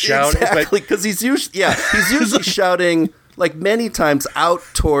shouting. Exactly, because he's usually shouting like many times out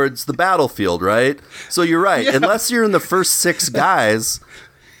towards the battlefield, right? So you're right. Yeah. Unless you're in the first 6 guys,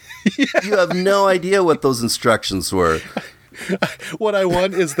 you have no idea what those instructions were. What I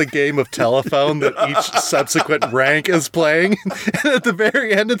want is the game of telephone that each subsequent rank is playing. And at the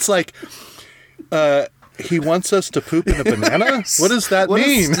very end, it's like, he wants us to poop in a banana? What does that mean? What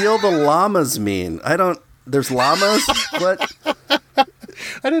does steal the llamas mean? There's llamas? What?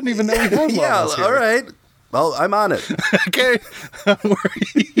 I didn't even know we had llamas. Yeah, here. All right. Well, I'm on it. Okay.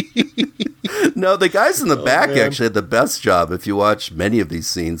 No, the guys in the back actually had the best job if you watch many of these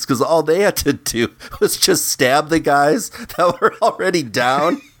scenes, because all they had to do was just stab the guys that were already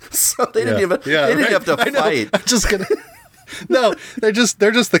down. So they didn't have to fight. I'm just gonna. No, they're just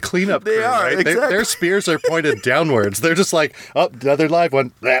the cleanup crew, right? Exactly. Their spears are pointed downwards. They're just like, oh, another live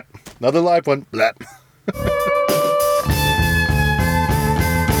one, blap. Another live one, blap.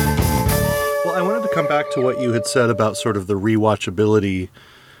 Well, I wanted to come back to what you had said about sort of the rewatchability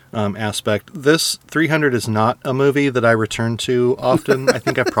aspect. This 300 is not a movie that I return to often. I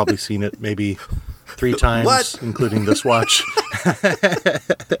think I've probably seen it maybe 3 times, including this watch.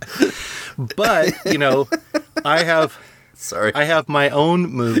 But, you know, I have my own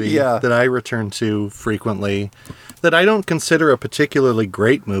movie that I return to frequently that I don't consider a particularly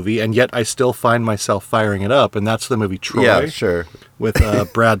great movie, and yet I still find myself firing it up, and that's the movie Troy. Yeah, sure. With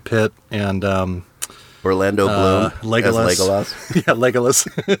Brad Pitt and Orlando Bloom Legolas. as Legolas. Yeah, Legolas.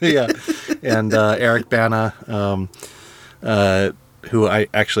 Yeah. And Eric Bana, who I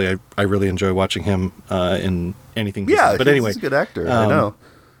really enjoy watching him in anything. Yeah, but anyway, he's a good actor. I know.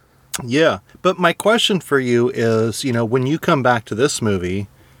 Yeah, but my question for you is, you know, when you come back to this movie,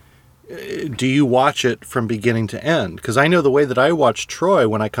 do you watch it from beginning to end? Because I know the way that I watch Troy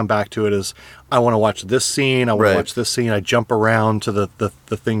when I come back to it is I want to watch this scene, I want to watch this scene, I jump around to the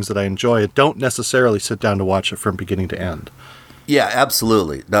things that I enjoy. I don't necessarily sit down to watch it from beginning to end. Yeah,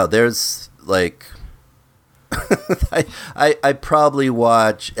 absolutely. No, there's like I probably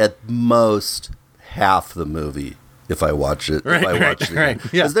watch at most half the movie if I watch it. Right.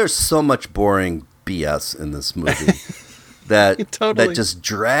 Because there's so much boring BS in this movie that that just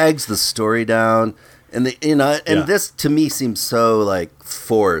drags the story down. And this to me seems so like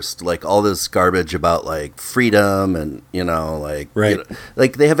forced, like all this garbage about like freedom and like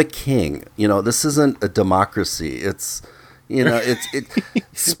they have a king. You know, this isn't a democracy. It's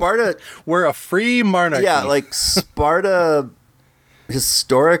Sparta. We're a free monarchy. Yeah, like Sparta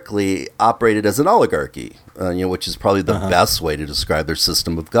historically operated as an oligarchy, which is probably the best way to describe their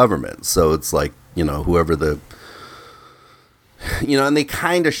system of government. So it's like, whoever and they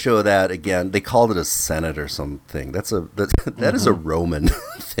kind of show that again. They called it a senate or something. That is a Roman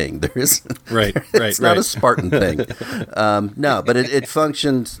thing. There is it's not a Spartan thing. No, but it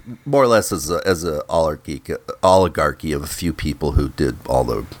functioned more or less as a oligarchy of a few people who did all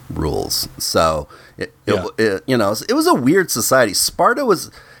the rules. So it was a weird society. Sparta was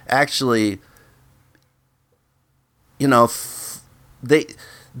actually,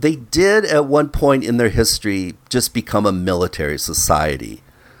 They did at one point in their history just become a military society.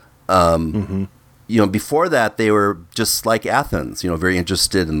 Before that they were just like Athens, very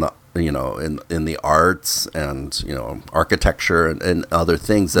interested in the in the arts and architecture and other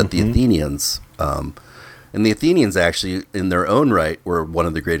things that the Athenians and the Athenians actually in their own right were one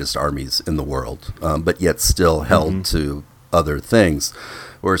of the greatest armies in the world, but yet still held to other things,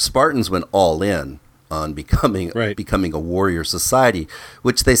 where Spartans went all in on becoming a warrior society,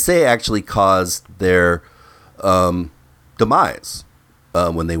 which they say actually caused their demise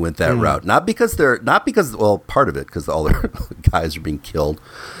when they went that route. Not because part of it because all their guys are being killed,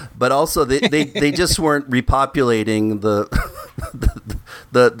 but also they just weren't repopulating the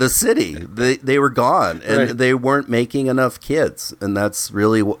city. They were gone and they weren't making enough kids, and that's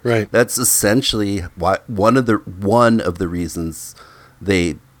really that's essentially one of the reasons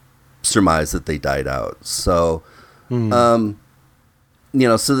they surmise that they died out. So, any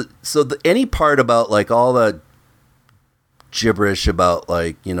part about like all the gibberish about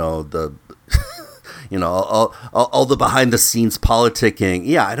like all the behind the scenes politicking.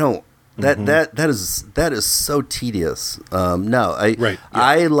 Yeah, I don't. That is so tedious.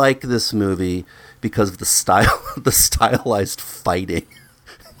 I like this movie because of the stylized fighting.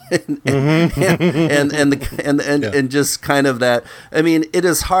 and just kind of that. I mean, it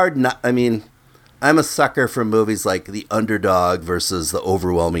is hard not. I mean, I'm a sucker for movies like the underdog versus the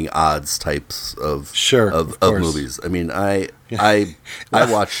overwhelming odds types of movies. I mean, I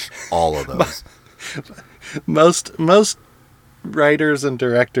watch all of those. Most writers and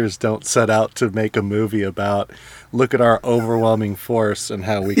directors don't set out to make a movie about look at our overwhelming force and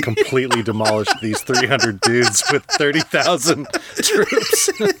how we completely demolished these 300 dudes with 30,000 troops.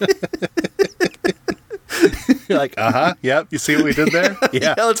 You're like, yep, you see what we did there?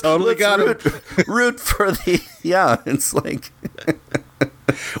 Yeah, totally got it. Root for the, it's like...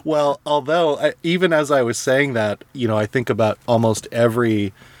 Well, although, even as I was saying that, I think about almost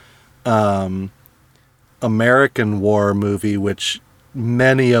every American war movie, which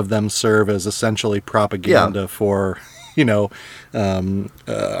many of them serve as essentially propaganda for,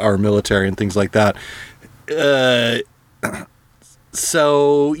 our military and things like that.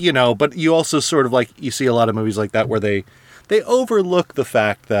 So, but you also sort of you see a lot of movies like that where they overlook the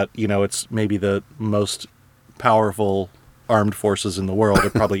fact that, it's maybe the most powerful armed forces in the world.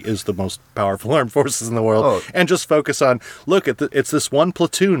 It probably is the most powerful armed forces in the world. And just focus on, look, it's this one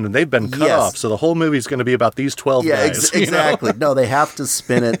platoon and they've been cut off. So the whole movie's going to be about these 12 guys. Exactly. No, they have to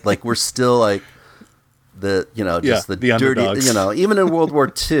spin it like we're still like the dirty, underdogs. Even in World War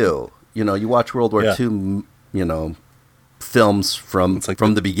II, you watch World War II, films from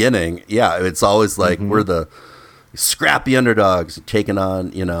the beginning. Yeah. It's always like we're the scrappy underdogs taking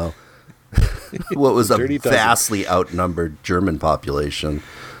on, what was a vastly outnumbered German population.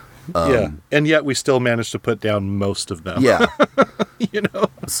 And yet we still managed to put down most of them. Yeah.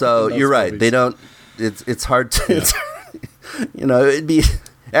 So you're right. Movies. They don't, it's hard to,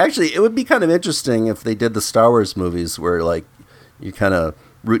 it would be kind of interesting if they did the Star Wars movies where you're kind of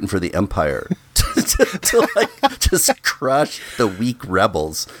rooting for the Empire to just crush the weak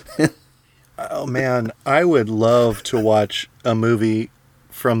rebels. Oh man, I would love to watch a movie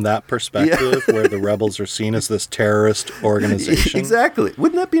from that perspective where the rebels are seen as this terrorist organization. Exactly.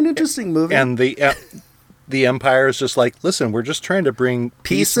 Wouldn't that be an interesting movie? And the Empire is just like, listen, we're just trying to bring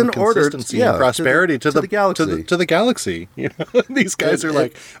peace and consistency and prosperity to the galaxy. To the galaxy. These guys are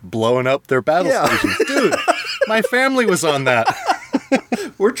blowing up their battle stations. Dude, my family was on that.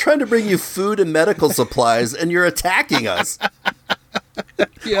 We're trying to bring you food and medical supplies, and you're attacking us.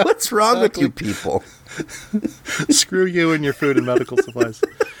 What's wrong with you people? Screw you and your food and medical supplies.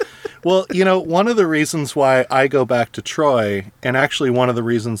 Well, one of the reasons why I go back to Troy, and actually one of the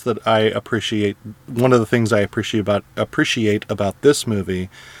reasons that one of the things I appreciate about this movie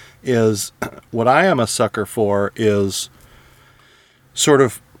is what I am a sucker for is sort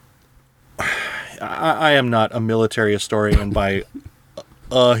of, I am not a military historian by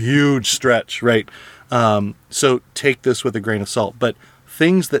a huge stretch, right? So take this with a grain of salt, but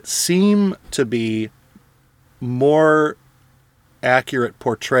things that seem to be more accurate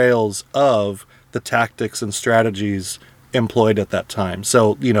portrayals of the tactics and strategies employed at that time.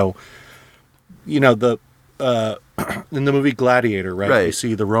 So, the in the movie Gladiator, right? You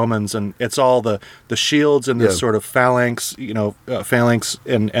see the Romans and it's all the shields and this sort of phalanx, phalanx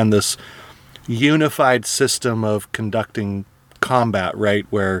and this unified system of conducting combat, right?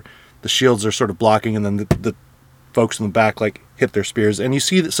 Where the shields are sort of blocking and then the folks in the back hit their spears. And you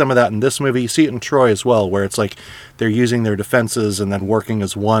see some of that in this movie. You see it in Troy as well, where it's they're using their defenses and then working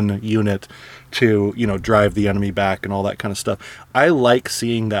as one unit to, drive the enemy back and all that kind of stuff. I like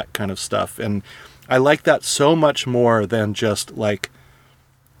seeing that kind of stuff. And I like that so much more than just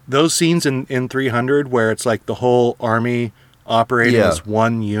those scenes in 300 where it's the whole army operating as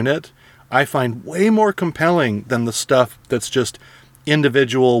one unit. I find way more compelling than the stuff that's just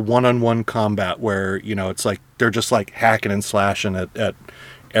individual one-on-one combat where, it's they're just hacking and slashing at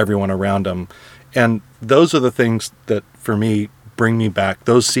everyone around them. And those are the things that, for me, bring me back.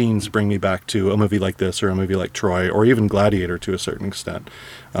 Those scenes bring me back to a movie like this or a movie like Troy or even Gladiator to a certain extent.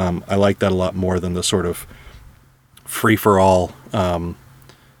 I like that a lot more than the sort of free-for-all, what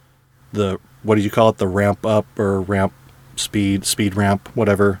did you call it? The ramp up or ramp speed ramp,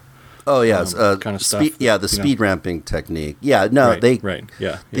 whatever. Oh yes, kind of stuff. The speed ramping technique. Yeah, no, the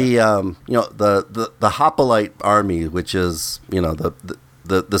Hoplite army, which is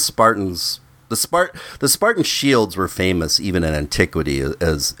the Spartans. The Spartan shields were famous even in antiquity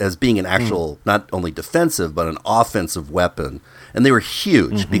as being an actual not only defensive but an offensive weapon, and they were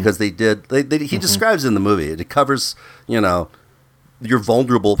huge because he describes it in the movie. It covers your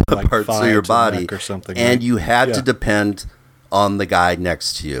vulnerable parts of your body or something, and you had to depend on the guy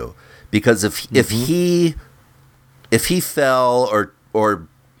next to you. Because if he fell or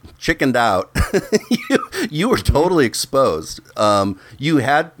chickened out, you were totally exposed.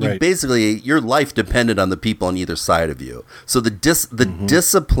 Basically, your life depended on the people on either side of you. So the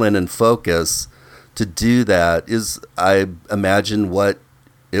discipline and focus to do that is, I imagine, what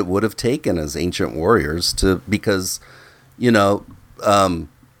it would have taken as ancient warriors because the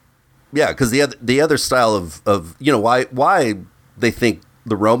other style of why they think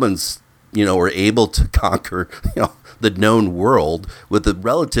the Romans were able to conquer the known world with a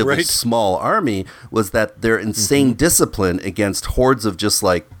relatively small army was that their insane discipline against hordes of just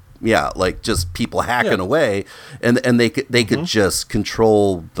just people hacking away, and they could just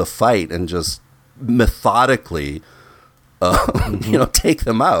control the fight and just methodically take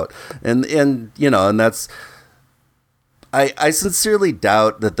them out, and that's. I sincerely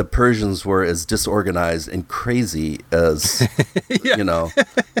doubt that the Persians were as disorganized and crazy as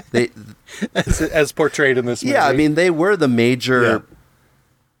they as portrayed in this movie. Yeah, I mean, they were the major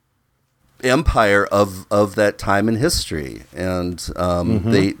empire of that time in history, and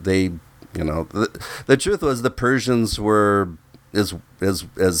they the truth was the Persians were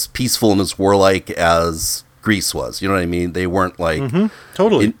as peaceful and as warlike as Greece was. You know what I mean? They weren't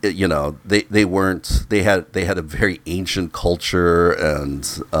totally. They weren't. They had a very ancient culture and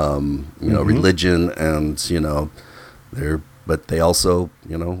religion, and but they also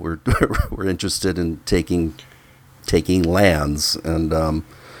were interested in taking lands, and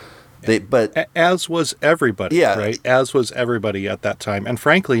as was everybody, right? As was everybody at that time, and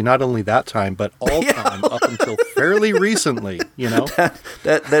frankly, not only that time, but all time up until fairly recently.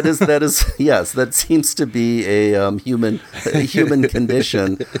 That is yes, that seems to be a human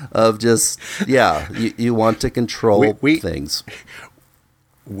condition of just you want to control things.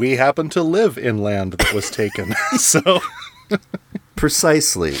 We happen to live in land that was taken, so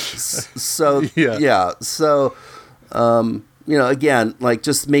precisely. So so. Again,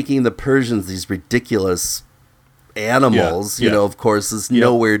 just making the Persians these ridiculous animals, of course, is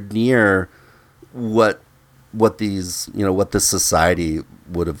nowhere near what this society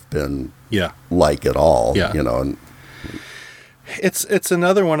would have been like at all. And it's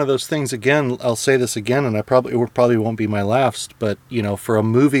another one of those things. Again, I'll say this again, and it probably won't be my last, but for a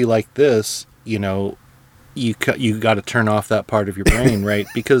movie like this, you got to turn off that part of your brain, right?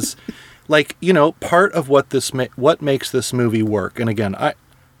 Because part of what makes this movie work, and again,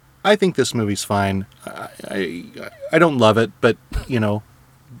 I think this movie's fine. I don't love it, but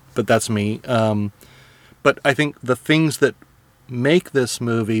but that's me. But I think the things that make this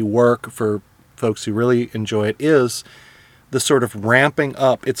movie work for folks who really enjoy it is the sort of ramping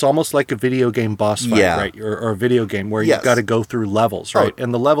up. It's almost like a video game boss fight, right? Or a video game where you've got to go through levels, right?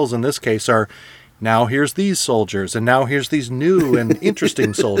 And the levels in this case are, now here's these soldiers, and now here's these new and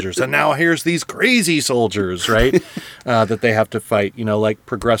interesting soldiers, and now here's these crazy soldiers, right? That they have to fight,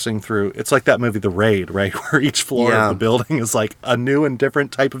 progressing through. It's like that movie, The Raid, right? Where each floor of the building is like a new and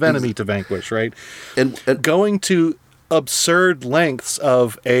different type of enemy to vanquish, right? And going to absurd lengths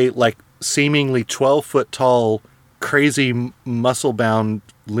of a seemingly 12-foot tall, crazy muscle-bound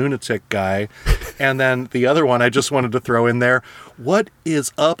lunatic guy. And then the other one I just wanted to throw in there. What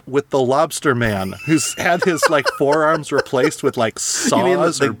is up with the lobster man who's had his forearms replaced with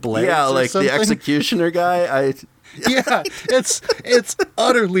saws or blades? Yeah, or something? The executioner guy. Yeah, it's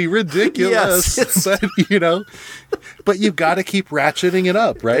utterly ridiculous. Yes, but you've got to keep ratcheting it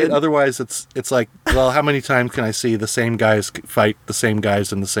up, right? Otherwise, it's like, well, how many times can I see the same guys fight the same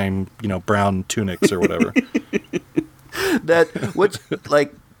guys in the same brown tunics or whatever?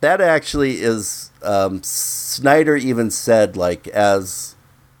 That actually is. Snyder even said, he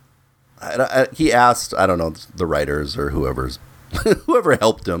asked, I don't know, the writers or whoever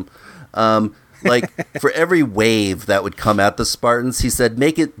helped him, for every wave that would come at the Spartans, he said,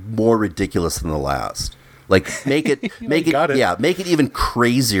 make it more ridiculous than the last. Make it even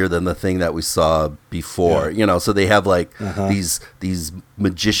crazier than the thing that we saw before. So they have these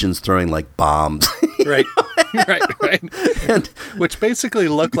magicians throwing bombs. Right. Right. And, which basically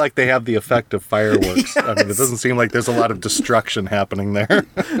look like they have the effect of fireworks. I mean, it doesn't seem like there's a lot of destruction happening there.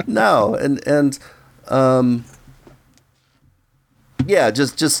 No, and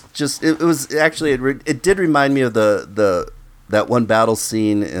just it was actually it did remind me of that one battle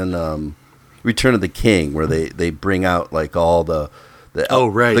scene in Return of the King where they bring out all the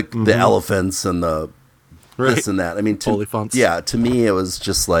elephants and the this and that. I mean, to me it was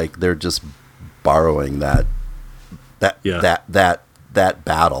just they're just borrowing that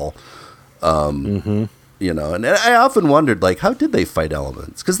battle, and I often wondered how did they fight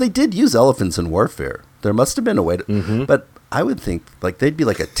elephants, because they did use elephants in warfare. There must have been a way to, but I would think like they'd be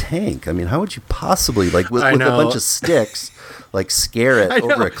like a tank. I mean, how would you possibly with a bunch of sticks like scare it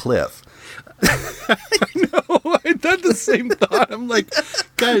over a cliff? I know. I had the same thought. I'm like,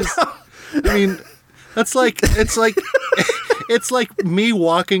 guys, I mean, it's like me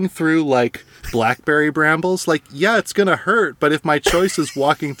walking through like blackberry brambles. Like, yeah, it's gonna hurt, but if my choice is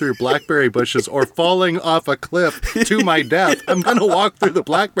walking through blackberry bushes or falling off a cliff to my death, I'm gonna walk through the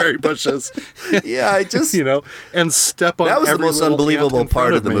blackberry bushes. Yeah, I just and step on. That was the most unbelievable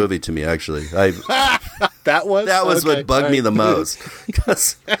part of the me. Movie to me. Actually, that was okay, what bugged me the most.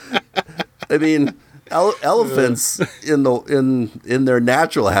 Because I mean, elephants in their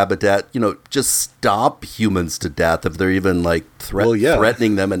natural habitat, just stomp humans to death if they're even like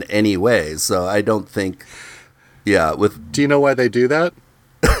threatening them in any way. So I don't think, Do you know why they do that?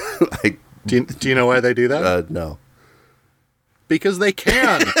 Do you know why they do that? No. Because they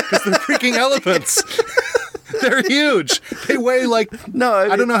can. Because they're freaking elephants. They're huge. They weigh like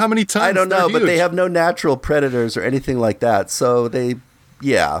I don't know how many tons. I don't know, but they have no natural predators or anything like that. So they.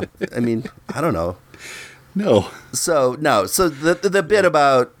 Yeah, I mean, I don't know. No. So the bit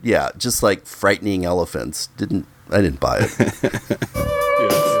about just like frightening elephants I didn't buy it.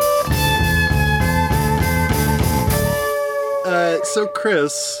 So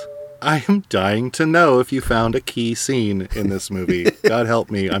Chris, I am dying to know if you found a key scene in this movie. God help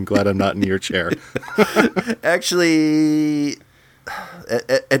me, I'm glad I'm not in your chair. Actually,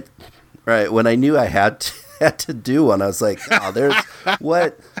 right when I knew I had to do one, I was like, oh, there's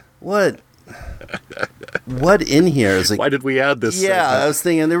what in here is like, why did we add this? Yeah, segment? I was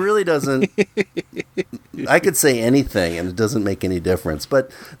thinking there really doesn't. I could say anything and it doesn't make any difference.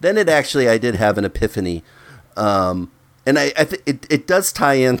 But then I did have an epiphany, and I think it does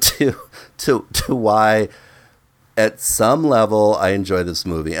tie into to why, at some level, I enjoy this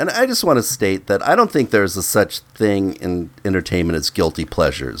movie. And I just want to state that I don't think there's a such thing in entertainment as guilty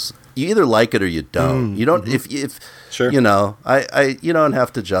pleasures. You either like it or you don't. You don't if sure. I you don't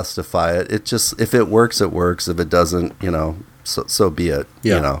have to justify it. It just, if it works, it works. If it doesn't, so be it.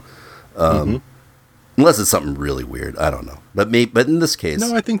 Yeah. Unless it's something really weird, I don't know. But in this case,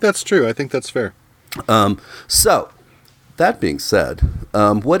 no, I think that's true. I think that's fair. So that being said,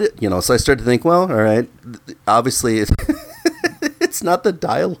 so I started to think, well, all right, obviously it's not the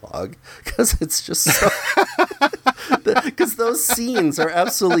dialogue, because it's just so. Because those scenes are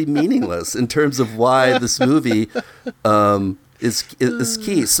absolutely meaningless in terms of why this movie is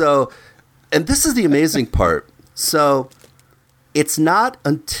key. So, and this is the amazing part. So, it's not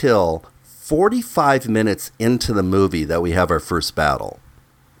until 45 minutes into the movie that we have our first battle.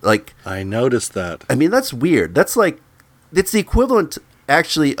 Like, I noticed that. I mean, that's weird. That's like, it's the equivalent,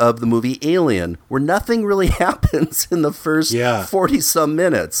 actually, of the movie Alien, where nothing really happens in the first 40-some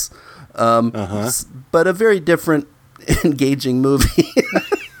minutes. But a very different, engaging movie.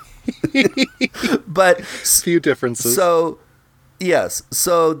 But few differences. So, yes.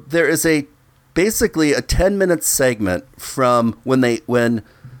 So there is basically a 10-minute segment from when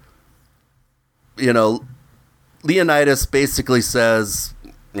Leonidas basically says,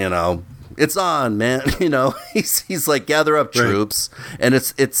 it's on, man. He's like, gather up troops, and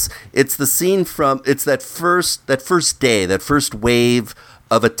it's the scene from that first day, that first wave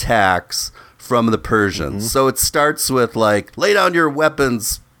of attacks from the Persians. So it starts with like, lay down your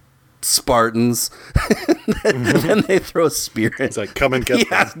weapons, Spartans. And then they throw a spear. It's like, come and get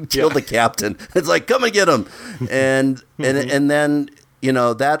them. Kill the captain. It's like, come and get him. And then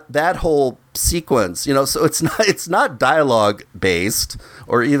that whole sequence, so it's not dialogue based,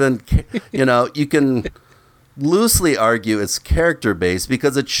 or even you can loosely argue it's character based,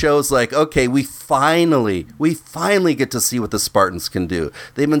 because it shows like, okay, we finally get to see what the Spartans can do.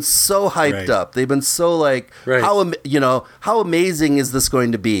 They've been so hyped up. They've been so like, how amazing is this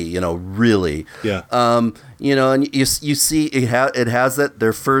going to be? Really. Yeah. And you see it has that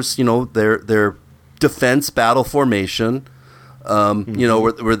their first, their defense battle formation.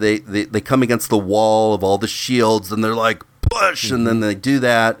 Where they come against the wall of all the shields, and they're like, push, and then they do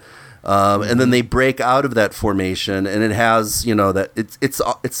that. And then they break out of that formation, and it has, that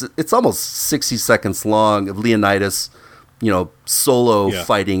it's almost 60 seconds long of Leonidas, solo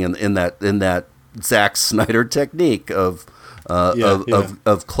fighting in that Zack Snyder technique of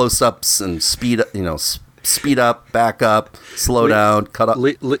close-ups and speed up, back up, slow down, cut up.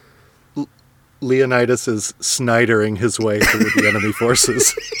 Leonidas is Snydering his way through the enemy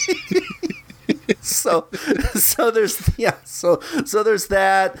forces. So there's there's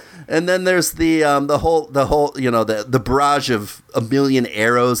that, and then there's the whole the barrage of a million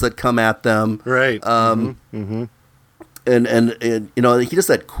arrows that come at them. Right. And he does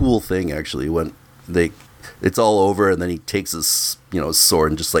that cool thing, actually, when it's all over, and then he takes his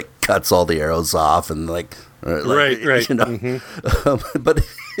sword and just like cuts all the arrows off, and like right. But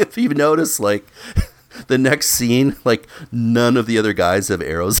if you notice, like, the next scene, like, none of the other guys have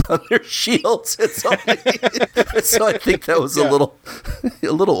arrows on their shields. So I think that was a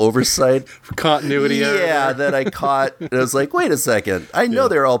little oversight. Continuity error. Yeah, that I caught. And I was like, wait a second. I know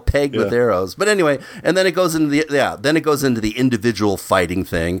they're all pegged with arrows. But anyway, and then it goes into the individual fighting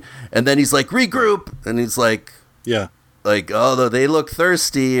thing. And then he's like, regroup. And he's like, oh, they look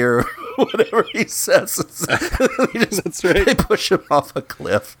thirsty, or whatever he says. That's right. They push him off a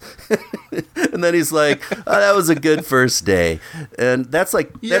cliff. And then he's like, oh, that was a good first day. And that's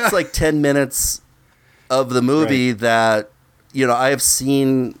like 10 minutes of the movie that, I have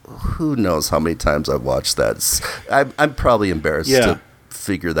seen, who knows how many times I've watched that. I'm probably embarrassed to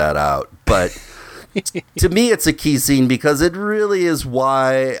figure that out. But to me, it's a key scene because it really is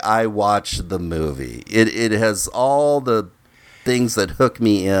why I watch the movie. It has all the things that hook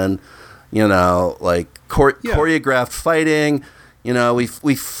me in, like choreographed fighting.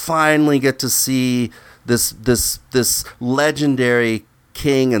 We finally get to see this legendary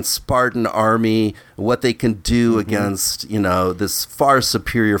king and Spartan army, what they can do against this far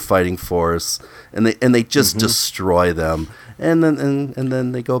superior fighting force, and they just destroy them, and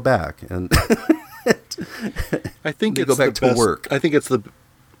then they go back and. I think they it's go back to work. I think it's the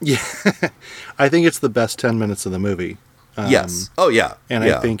best 10 minutes of the movie. Yes. Oh yeah. And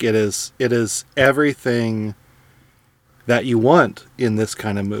I think it is everything that you want in this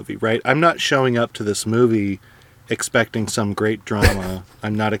kind of movie, right? I'm not showing up to this movie expecting some great drama.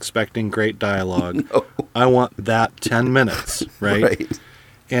 I'm not expecting great dialogue. No. I want that 10 minutes, right? Right.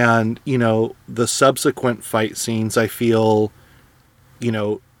 And, the subsequent fight scenes, I feel,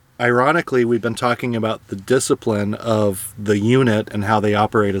 ironically, we've been talking about the discipline of the unit and how they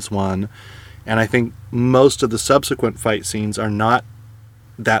operate as one. And I think most of the subsequent fight scenes are not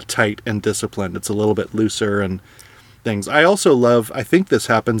that tight and disciplined. It's a little bit looser and things. I also I think this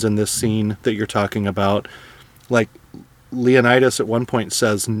happens in this scene that you're talking about. Like, Leonidas at one point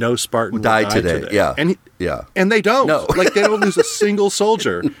says, no Spartan will die today. Yeah. And they don't. No. Like, they don't lose a single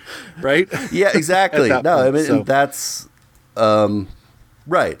soldier. Right? Yeah, exactly. No, point, I mean, that's...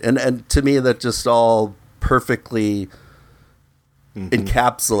 right. And to me, that just all perfectly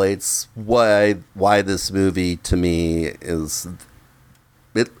encapsulates why this movie, to me, is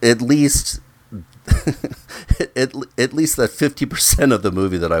at least... at least that 50% of the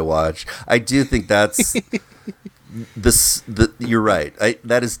movie that I watch, I do think that's you're right.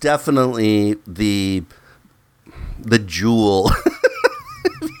 That is definitely the jewel.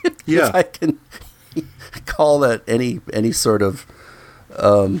 If I can call that any sort of.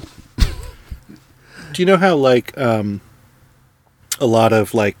 Do you know how a lot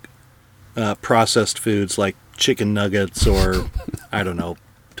of processed foods like chicken nuggets or I don't know,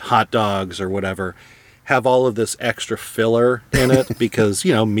 hot dogs or whatever have all of this extra filler in it because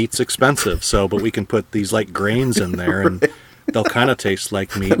meat's expensive, but we can put these grains in there and they'll kind of taste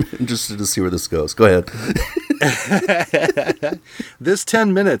like meat. I'm interested to see where this goes. Go ahead. This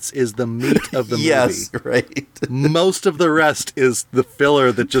 10 minutes is the meat of the movie. Yes, right. Most of the rest is the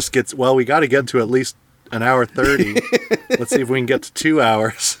filler that just gets, we got to get to at least an hour 30. Let's see if we can get to 2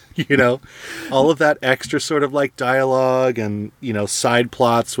 hours. All of that extra sort of dialogue and, side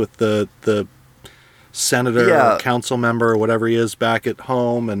plots with the senator or council member or whatever he is back at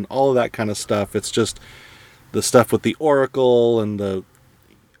home and all of that kind of stuff. It's just the stuff with the Oracle and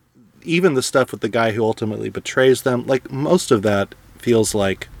even the stuff with the guy who ultimately betrays them. Most of that feels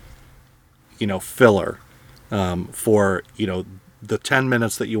like, filler for, the 10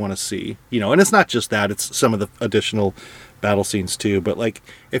 minutes that you want to see. And it's not just that, it's some of the additional battle scenes too. But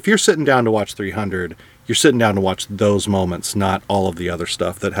if you're sitting down to watch 300, you're sitting down to watch those moments, not all of the other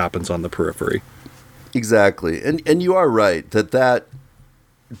stuff that happens on the periphery. Exactly. And you are right that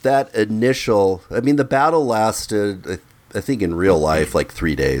initial, I mean, the battle lasted, I think in real life,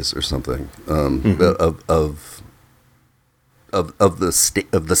 3 days or something, of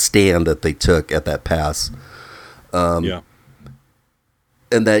the stand that they took at that pass.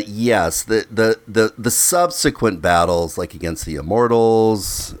 And that, yes, the subsequent battles, against the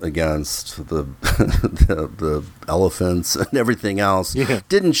Immortals, against the elephants and everything else,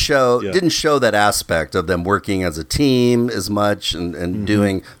 didn't show that aspect of them working as a team as much and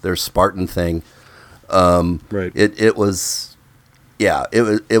doing their Spartan thing. Right. It was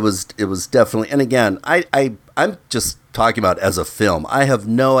definitely. And again, I'm just talking about as a film. I have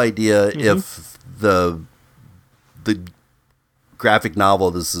no idea if the graphic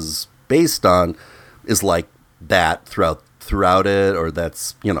novel this is based on is like that throughout throughout it, or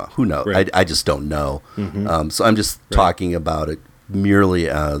that's, who knows? Right. I just don't know. So I'm just talking about it merely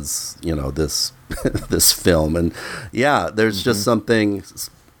as, this this film. And yeah, there's just something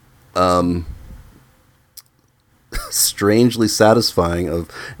strangely satisfying of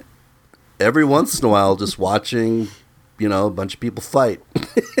every once in a while just watching, a bunch of people fight.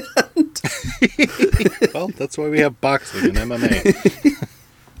 Well, that's why we have boxing and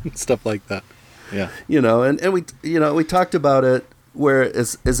MMA. Stuff like that. Yeah. And we talked about it where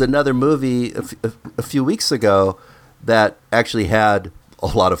is another movie a few weeks ago that actually had a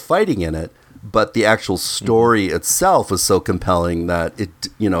lot of fighting in it, but the actual story itself was so compelling that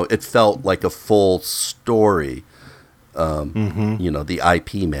it felt like a full story. The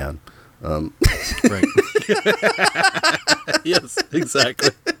IP Man. Right. Yes,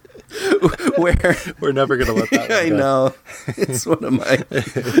 exactly. Where we're never going to let that one go. I know. It's one of my...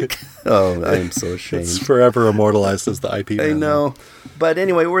 Oh, I am so ashamed. It's forever immortalized as the IP Man. I know. But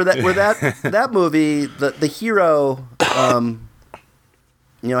anyway, where that movie, the hero,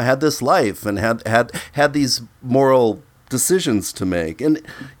 had this life and had these moral decisions to make. And,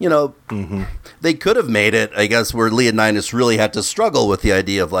 they could have made it, I guess, where Leonidas really had to struggle with the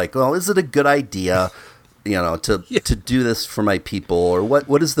idea of like, well, is it a good idea, to do this for my people, or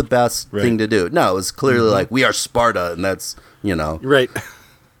what is the best thing to do? No, it's clearly like, we are Sparta, and that's, Right.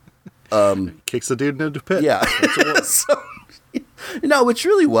 Kicks the dude into the pit. Yeah. So, which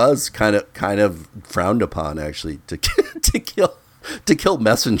really was kind of frowned upon, actually, to kill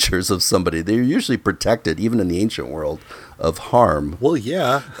messengers of somebody. They're usually protected, even in the ancient world, of harm. Well,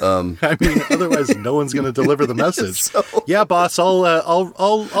 yeah. I mean, otherwise, no one's going to deliver the message. So, yeah, boss,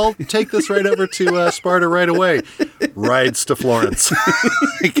 I'll take this right over to Sparta right away. Rides to Florence.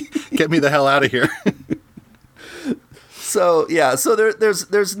 Get me the hell out of here. So yeah, so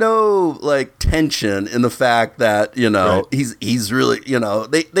there's no like tension in the fact that he's really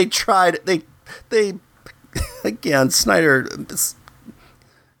they tried they again, Snyder,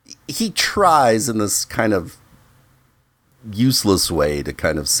 he tries in this kind useless way to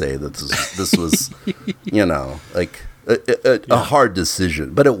kind of say that this was like a hard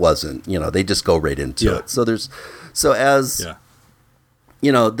decision, but it wasn't. They just go right into it. So this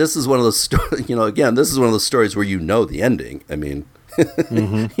is one of those again, this is one of those stories where the ending. I mean,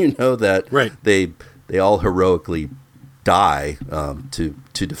 that they all heroically die to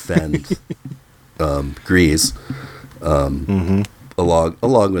defend Greece,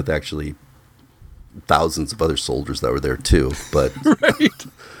 along with actually thousands of other soldiers that were there too. But right,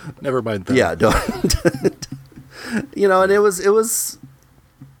 never mind that. Yeah, don't. And it was.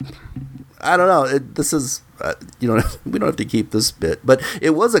 I don't know. This is. We don't have to keep this bit, but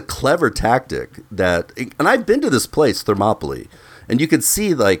it was a clever tactic and I've been to this place, Thermopylae, and you can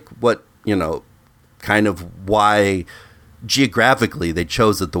see like what, kind of why geographically they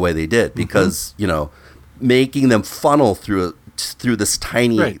chose it the way they did, because, making them funnel through this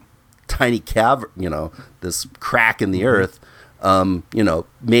tiny cavern, this crack in the earth,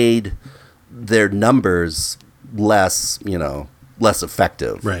 made their numbers less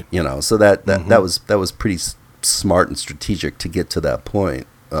effective, right? So that was pretty smart and strategic to get to that point,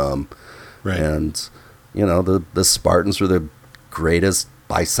 right? And the Spartans were the greatest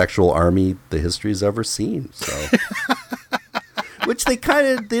bisexual army the history's ever seen. So, which they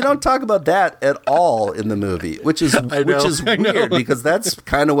don't talk about that at all in the movie, which is weird because that's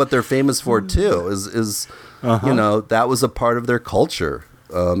kind of what they're famous for too. Is that was a part of their culture,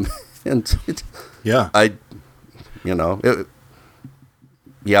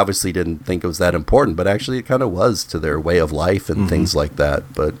 he obviously didn't think it was that important, but actually it kind of was to their way of life and things like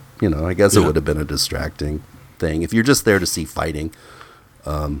that. But, I guess it would have been a distracting thing if you're just there to see fighting.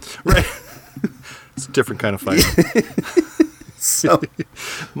 Right. It's a different kind of fighting. So,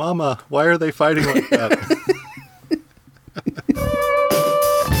 Mama, why are they fighting like that?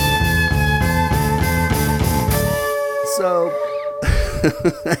 So,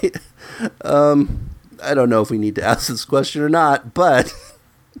 I don't know if we need to ask this question or not, but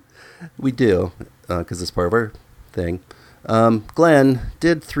we do, because it's part of our thing. Glenn,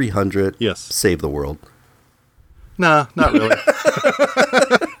 did 300 save the world? Nah, not really.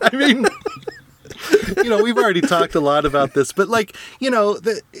 I mean, we've already talked a lot about this, but like,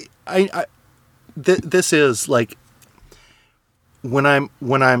 this is like when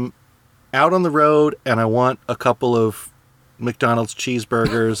I'm out on the road and I want a couple of McDonald's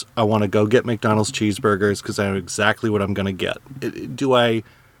cheeseburgers, I want to go get McDonald's cheeseburgers because I know exactly what I'm going to get. Do I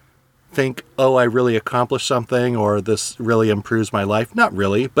think, I really accomplished something or this really improves my life? Not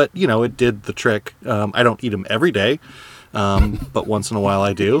really, but, it did the trick. I don't eat them every day. but once in a while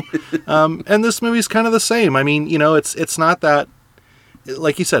I do. And this movie's kind of the same. I mean, it's not that,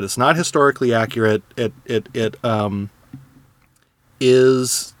 like you said, it's not historically accurate. It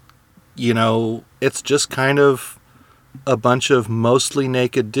is, it's just kind of a bunch of mostly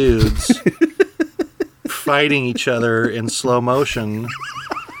naked dudes fighting each other in slow motion.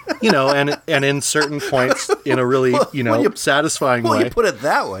 And in certain points in a really, satisfying way. Well, you put it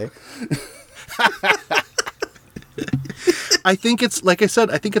that way. I think it's, like I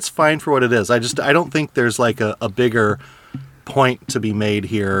said, I think it's fine for what it is. I don't think there's like a bigger point to be made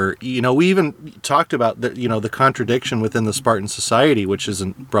here. We even talked about the contradiction within the Spartan society, which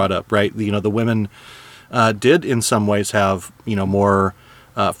isn't brought up, right? The women did in some ways have, more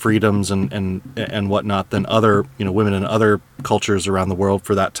freedoms and whatnot than other, women in other cultures around the world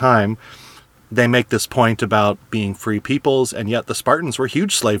for that time. They make this point about being free peoples, and yet the Spartans were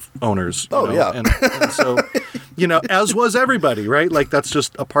huge slave owners. Yeah. And so, as was everybody, right? Like that's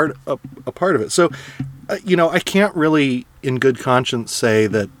just a part of it. So, I can't really, in good conscience, say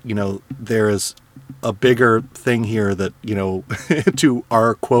that, there is a bigger thing here that, to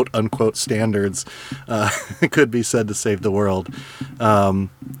our quote unquote standards, could be said to save the world. That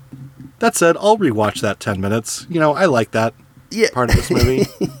said, I'll rewatch that 10 minutes. I like that part of this movie.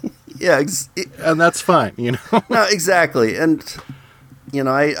 Yeah. And that's fine, No, exactly. And,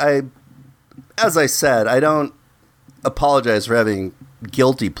 I, as I said, I don't apologize for having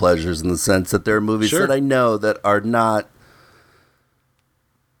guilty pleasures in the sense that there are movies that I know that are not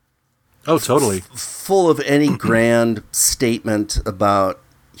totally full of any grand statement about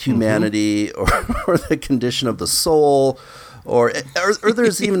humanity or the condition of the soul or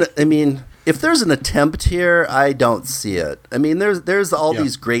there's even, if there's an attempt here, I don't see it. There's all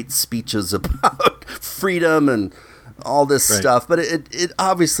these great speeches about freedom and all this stuff, but it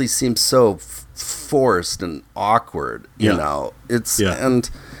obviously seems so forced and awkward, and it's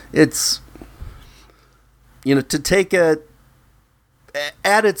to take it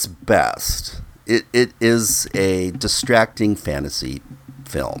at its best, it is a distracting fantasy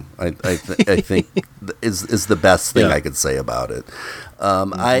film. I think is the best thing I could say about it.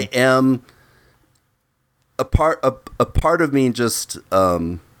 I am a part of me just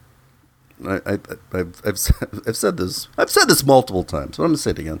I've said this multiple times, but I'm gonna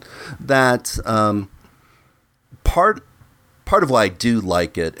say it again. That part of why I do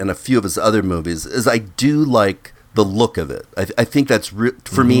like it, and a few of his other movies, is I do like the look of it. I think that's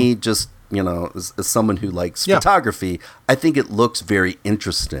for me, just as someone who likes photography, I think it looks very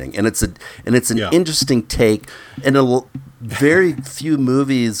interesting, and it's an interesting take, and very few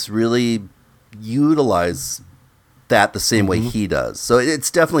movies really utilize that the same way he does. So it's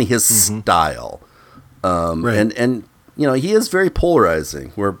definitely his style, and he is very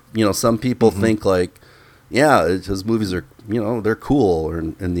polarizing. Where some people think like, his movies are they're cool,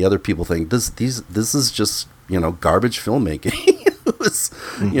 and the other people think this is just garbage filmmaking.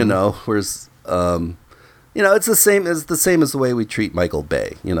 Whereas it's the same as the way we treat Michael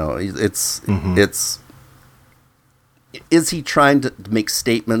Bay. It's is he trying to make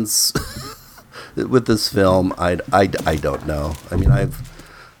statements with this film? I don't know.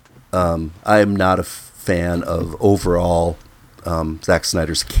 I'm not a fan of overall Zack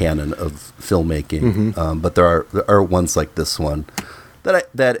Snyder's canon of filmmaking, but there are ones like this one that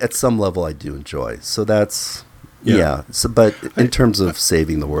at some level I do enjoy. So that's So, but in terms of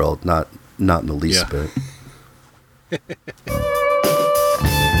saving the world, not in the least bit.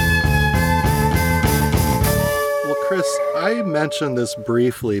 Well, Chris, I mentioned this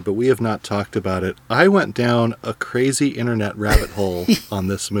briefly, but we have not talked about it. I went down a crazy internet rabbit hole on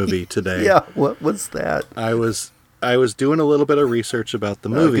this movie today. Yeah, what was that? I was doing a little bit of research about the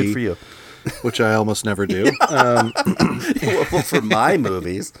movie. Good for you. Which I almost never do. Well, for my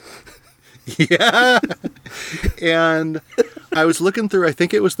movies. Yeah. And I was looking through, I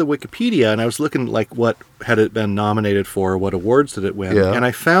think it was the Wikipedia, and I was looking like what had it been nominated for, what awards did it win. Yeah. And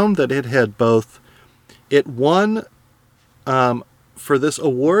I found that it had it won for this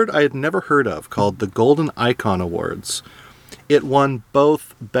award I had never heard of called the Golden Icon Awards. It won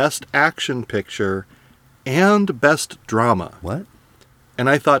both Best Action Picture and Best Drama. What? And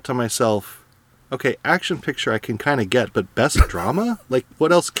I thought to myself, okay, action picture I can kind of get, but best drama? Like,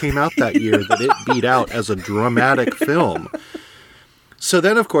 what else came out that year that it beat out as a dramatic film? So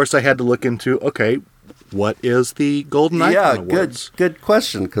then, of course, I had to look into, okay, what is the Golden Icon Awards? Good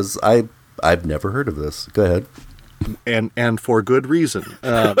question, because I've never heard of this. Go ahead. And for good reason.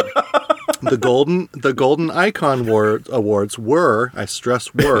 The Golden Icon Awards were, I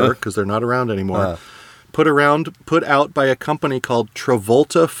stress were, because they're not around anymore, put out by a company called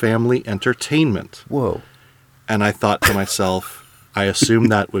Travolta Family Entertainment. Whoa. And I thought to myself, I assumed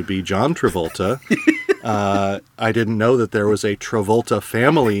that would be John Travolta. I didn't know that there was a Travolta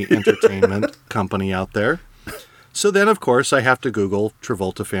Family Entertainment company out there. So then, of course, I have to Google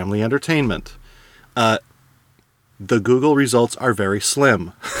Travolta Family Entertainment. The Google results are very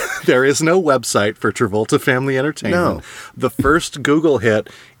slim. There is no website for Travolta Family Entertainment. No. The first Google hit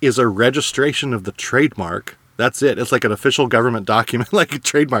is a registration of the trademark. That's it. It's like an official government document, like a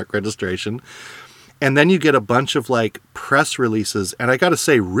trademark registration. And then you get a bunch of like press releases. And I got to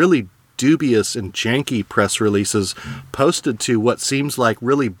say, really dubious and janky press releases posted to what seems like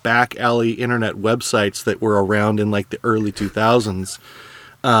really back alley internet websites that were around in like the early 2000s.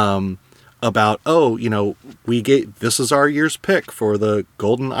 About, this is our year's pick for the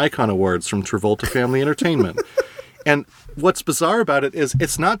Golden Icon Awards from Travolta Family Entertainment. And what's bizarre about it is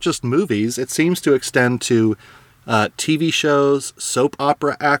it's not just movies. It seems to extend to TV shows, soap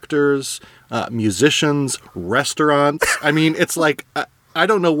opera actors, musicians, restaurants. I mean, it's like, I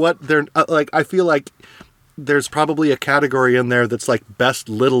don't know what they're, like, I feel like there's probably a category in there that's like best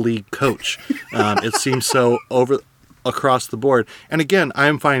Little League coach. It seems so across the board. And again,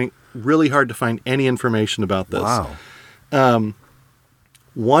 I'm finding really hard to find any information about this. Wow.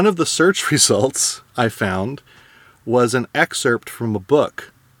 One of the search results I found was an excerpt from a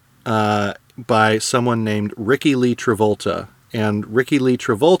book by someone named Ricky Lee Travolta. And Ricky Lee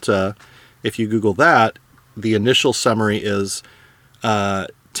Travolta, if you Google that, the initial summary is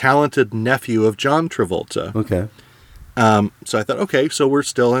talented nephew of John Travolta. Okay. So I thought, okay, so we're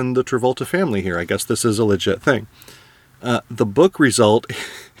still in the Travolta family here. I guess this is a legit thing. The book result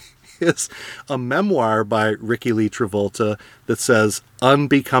is a memoir by Ricky Lee Travolta that says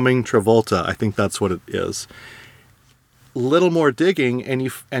Unbecoming Travolta. I think that's what it is. Little more digging, and you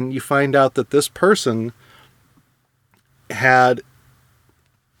find out that this person had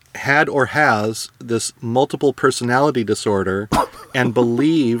or has this multiple personality disorder and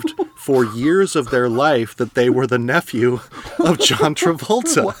believed for years of their life that they were the nephew of John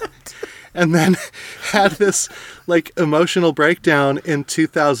Travolta. What? And then had this like emotional breakdown in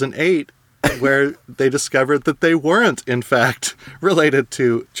 2008 where they discovered that they weren't, in fact, related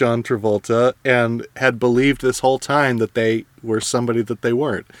to John Travolta and had believed this whole time that they were somebody that they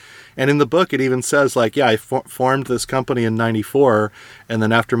weren't. And in the book, it even says, like, yeah, I formed this company in 94, and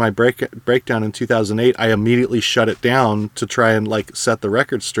then after my breakdown in 2008, I immediately shut it down to try and, like, set the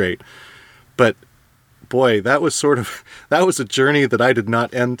record straight. But boy, that was a journey that I did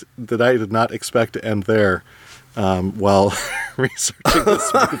not expect to end there while researching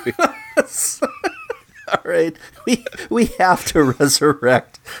this movie. All right, we have to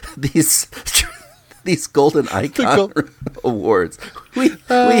resurrect these Golden Icon Awards. We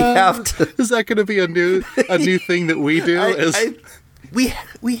have to. Is that going to be a new thing that we do?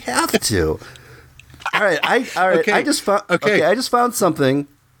 We have to. All right. Okay. I just found something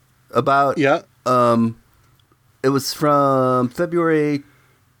about. Yeah. It was from February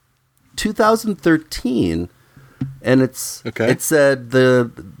 2013, and it said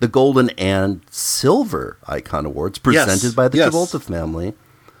the Golden and Silver Icon Awards presented by the Travolta family.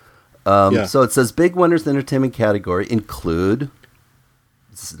 So it says big winners in the entertainment category include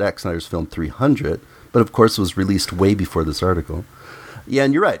Zack Snyder's film 300, but of course was released way before this article. Yeah,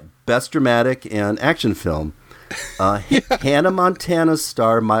 and you're right. Best dramatic and action film. Hannah Montana's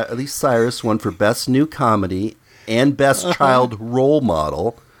star Miley Cyrus won for best new comedy and best child role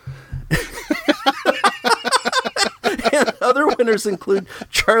model. And other winners include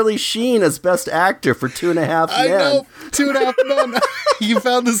Charlie Sheen as best actor for 2.5 Men. I know, 2.5 Men. You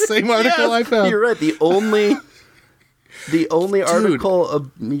found the same article I found. You're right. The only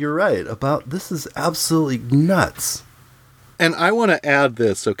article you're right about this is absolutely nuts. And I want to add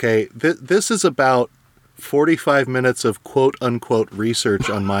this, okay? This is about 45 minutes of quote-unquote research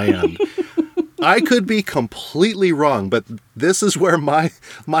on my end. I could be completely wrong, but this is where my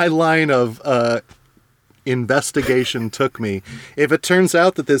line of investigation took me. If it turns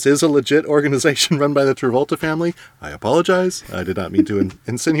out that this is a legit organization run by the Travolta family, I apologize. I did not mean to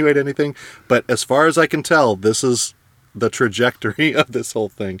insinuate anything. But as far as I can tell, this is the trajectory of this whole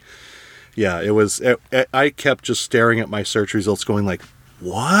thing. Yeah, it was. I kept just staring at my search results going like,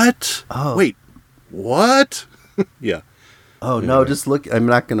 what? Oh. Wait, what? Yeah. Oh, anyway. No, just look. I'm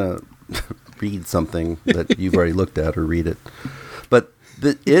not going to read something that you've already looked at or read it. But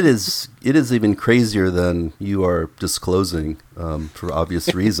it is even crazier than you are disclosing for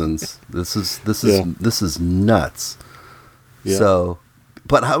obvious reasons. This is nuts. Yeah. So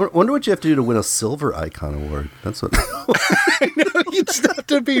But I wonder what you have to do to win a silver icon award. That's what. I know, you'd have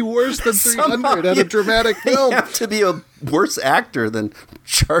to be worse than 300 at a dramatic film. You have to be a worse actor than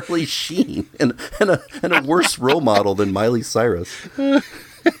Charlie Sheen and a worse role model than Miley Cyrus.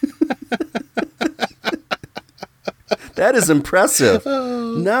 That is impressive.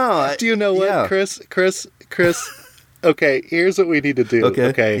 No. Do you know what, Chris? Okay, here's what we need to do.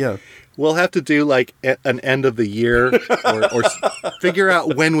 Okay. Yeah. We'll have to do like an end of the year or figure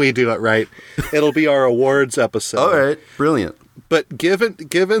out when we do it right. It'll be our awards episode. All right. Brilliant. But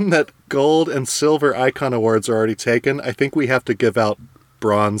given that gold and silver icon awards are already taken, I think we have to give out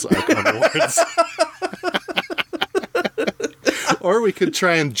bronze icon awards. Or we could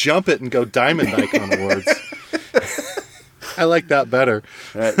try and jump it and go diamond icon awards. I like that better.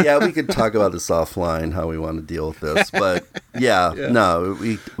 Yeah, we could talk about this offline, how we want to deal with this. But no,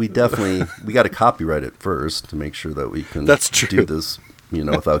 we definitely, we got to copyright it first to make sure that we can do this,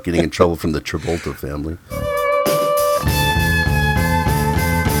 without getting in trouble from the Travolta family.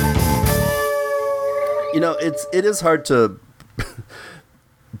 It is hard to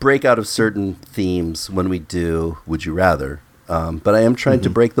break out of certain themes when we do Would You Rather. But I am trying to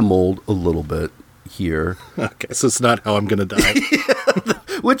break the mold a little bit here. Okay, so it's not how I'm going to die.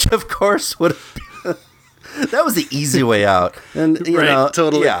 Which, of course, would that was the easy way out. And,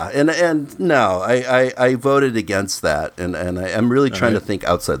 totally. Yeah, and no, I voted against that, and I'm really trying to think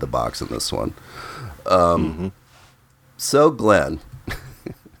outside the box in this one. So, Glenn.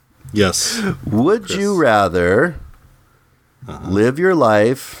 Yes. Would you rather live your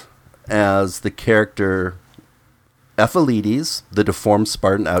life as the character Ephialtes, the deformed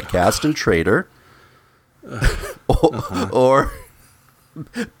Spartan outcast and traitor, or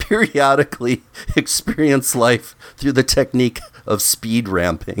periodically experience life through the technique of speed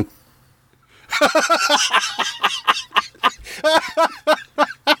ramping?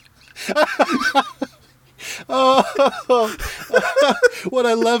 What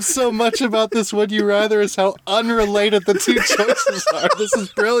I love so much about this Would You Rather is how unrelated the two choices are. This is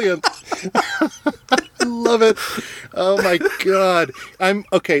brilliant. I love it. Oh my God.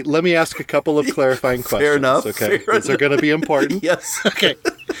 Okay, let me ask a couple of clarifying questions. Fair enough. Okay. These are going to be important. Yes. Okay.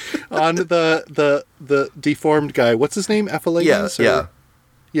 On the deformed guy, what's his name? Ephialtes?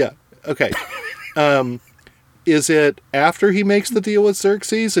 Yeah. Okay. Is it after he makes the deal with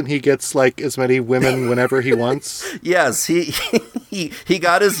Xerxes and he gets like as many women whenever he wants? Yes, he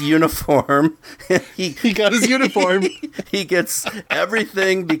got his uniform. He got his uniform. He gets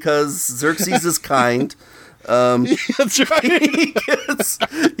everything because Xerxes is kind. That's right.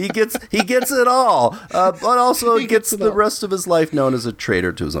 He gets it all, but also he gets the rest of his life known as a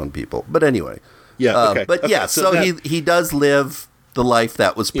traitor to his own people. But anyway, okay. But okay, so he does live the life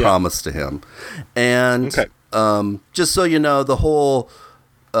that was promised to him, and just so you know, the whole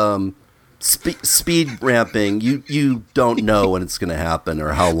speed ramping, you don't know when it's going to happen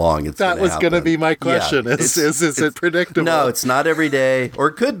or how long it's going to happen. That was going to be my question. Yeah, is it predictable? No, it's not every day, or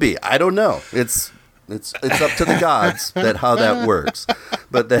it could be. I don't know. It's up to the gods how that works,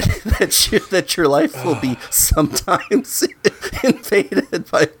 but that your life will be sometimes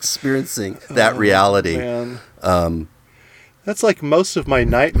invaded by experiencing that reality. Man. That's like most of my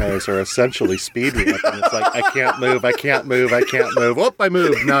nightmares are essentially speed ramping. It's like I can't move. Oh, I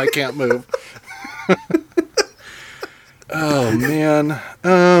moved. Now I can't move. Oh man.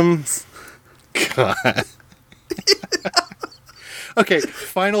 God. Okay,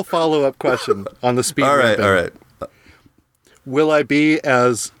 final follow-up question on the speed ramping. All right. Will I be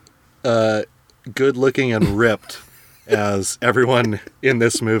as good-looking and ripped as everyone in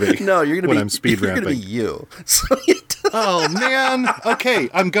this movie? No, you're going to be I'm speed ramping. You're going to be you. Oh man. Okay,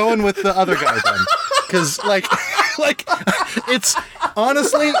 I'm going with the other guy then, because like it's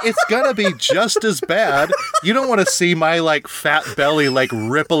honestly it's gonna be just as bad. You don't want to see my like fat belly like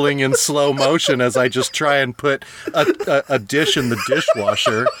rippling in slow motion as I just try and put a dish in the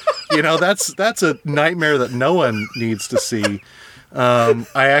dishwasher. That's a nightmare that no one needs to see. I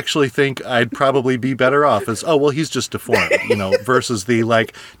actually think I'd probably be better off as, he's just deformed, versus the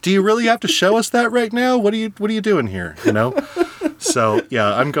like, do you really have to show us that right now? What are you doing here? So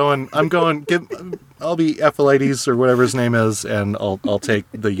yeah, I'll be Ephialtes or whatever his name is, and I'll take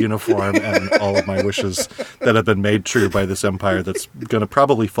the uniform and all of my wishes that have been made true by this empire that's going to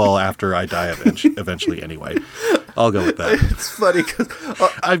probably fall after I die eventually anyway. I'll go with that. It's funny because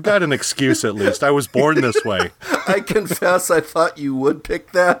I've got an excuse at least. I was born this way. I confess I thought you would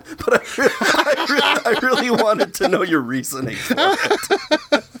pick that, but I really wanted to know your reasoning for it.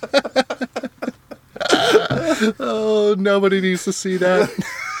 Oh, nobody needs to see that.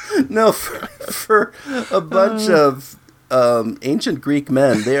 No, for a bunch of ancient Greek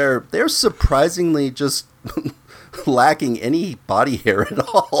men, they're surprisingly just lacking any body hair at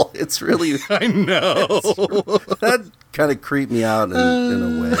all. It's really... I know. That kind of creeped me out in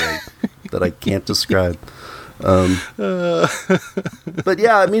a way that I can't describe. But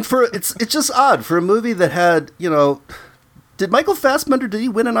yeah, I mean, it's just odd for a movie that had, did Michael Fassbender, did he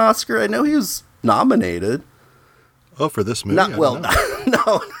win an Oscar? I know he was nominated. Oh, for this movie? No,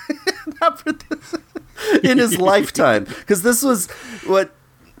 not for this. In his lifetime, because this was what.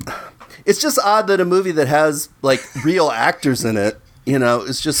 It's just odd that a movie that has like real actors in it,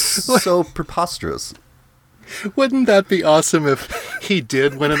 is just so preposterous. Wouldn't that be awesome if he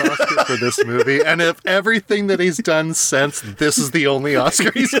did win an Oscar for this movie, and if everything that he's done since, this is the only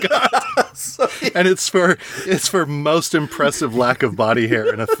Oscar he's got? And it's for most impressive lack of body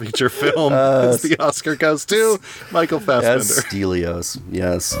hair in a feature film. The Oscar goes to Michael Fassbender. Yes, Stelios,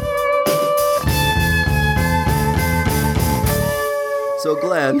 yes. So,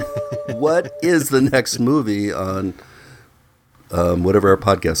 Glenn, what is the next movie on whatever our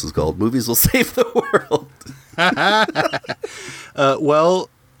podcast is called? Movies Will Save the World. Well,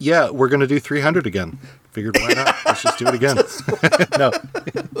 yeah, we're going to do 300 again. Figured why not? Let's just do it again. No.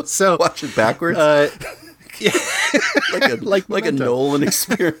 So watch it backwards? Yeah. like a Nolan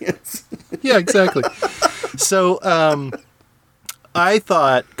experience. Yeah, exactly. So I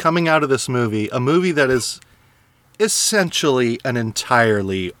thought coming out of this movie, a movie that is essentially an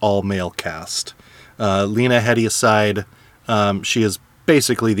entirely all-male cast. Lena Headey aside, she is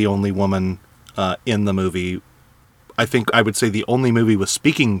basically the only woman in the movie. I think I would say the only movie with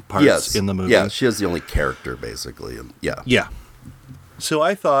speaking parts in the movie. Yeah, she is the only character, basically. Yeah. So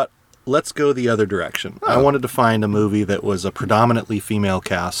I thought, let's go the other direction. I wanted to find a movie that was a predominantly female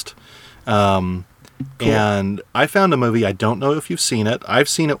cast. Cool. And I found a movie, I don't know if you've seen it. I've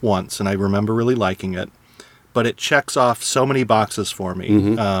seen it once, and I remember really liking it. But it checks off so many boxes for me.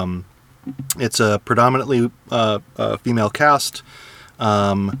 Mm-hmm. It's a predominantly female cast.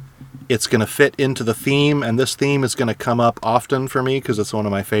 It's going to fit into the theme, and this theme is going to come up often for me because it's one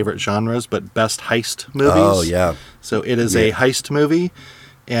of my favorite genres, but best heist movies. Oh, yeah. So it is a heist movie,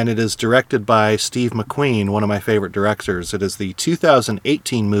 and it is directed by Steve McQueen, one of my favorite directors. It is the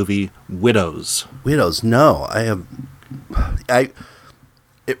 2018 movie Widows. Widows, no.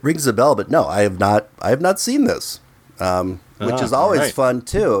 It rings a bell, but no, I have not seen this. Which is always fun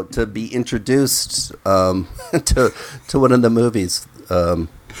too, to be introduced to one of the movies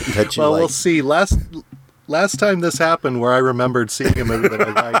that you like. We'll see. Last time this happened, where I remembered seeing a movie that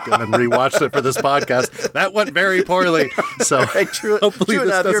I liked and then rewatched it for this podcast, that went very poorly. So hopefully true this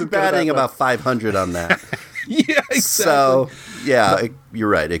enough, doesn't you're batting go that about 500 on that. Yeah, exactly. So yeah, you're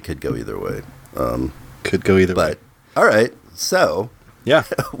right. It could go either way. But all right, so. Yeah.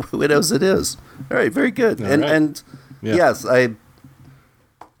 Widows it is. All right, very good. And yes,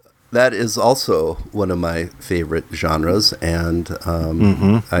 that is also one of my favorite genres, and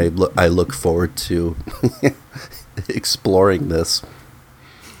I look forward to exploring this.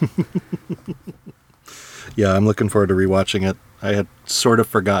 Yeah, I'm looking forward to rewatching it. I had sort of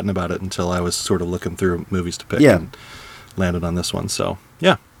forgotten about it until I was sort of looking through movies to pick and landed on this one. So,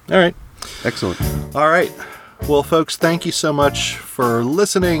 yeah. All right. Excellent. All right. Well, folks, thank you so much for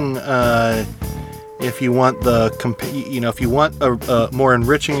listening. If you want if you want a more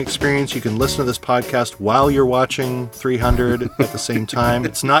enriching experience, you can listen to this podcast while you're watching 300 at the same time.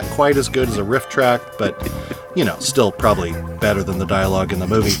 It's not quite as good as a riff track, but still probably better than the dialogue in the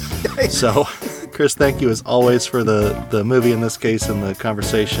movie. So, Chris, thank you as always for the movie in this case and the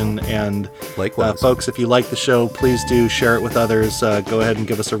conversation. And likewise, folks, if you like the show, please do share it with others. Go ahead and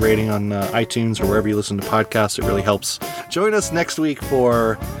give us a rating on iTunes or wherever you listen to podcasts. It really helps. Join us next week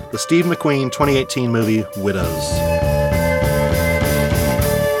for the Steve McQueen 2018 movie Widows.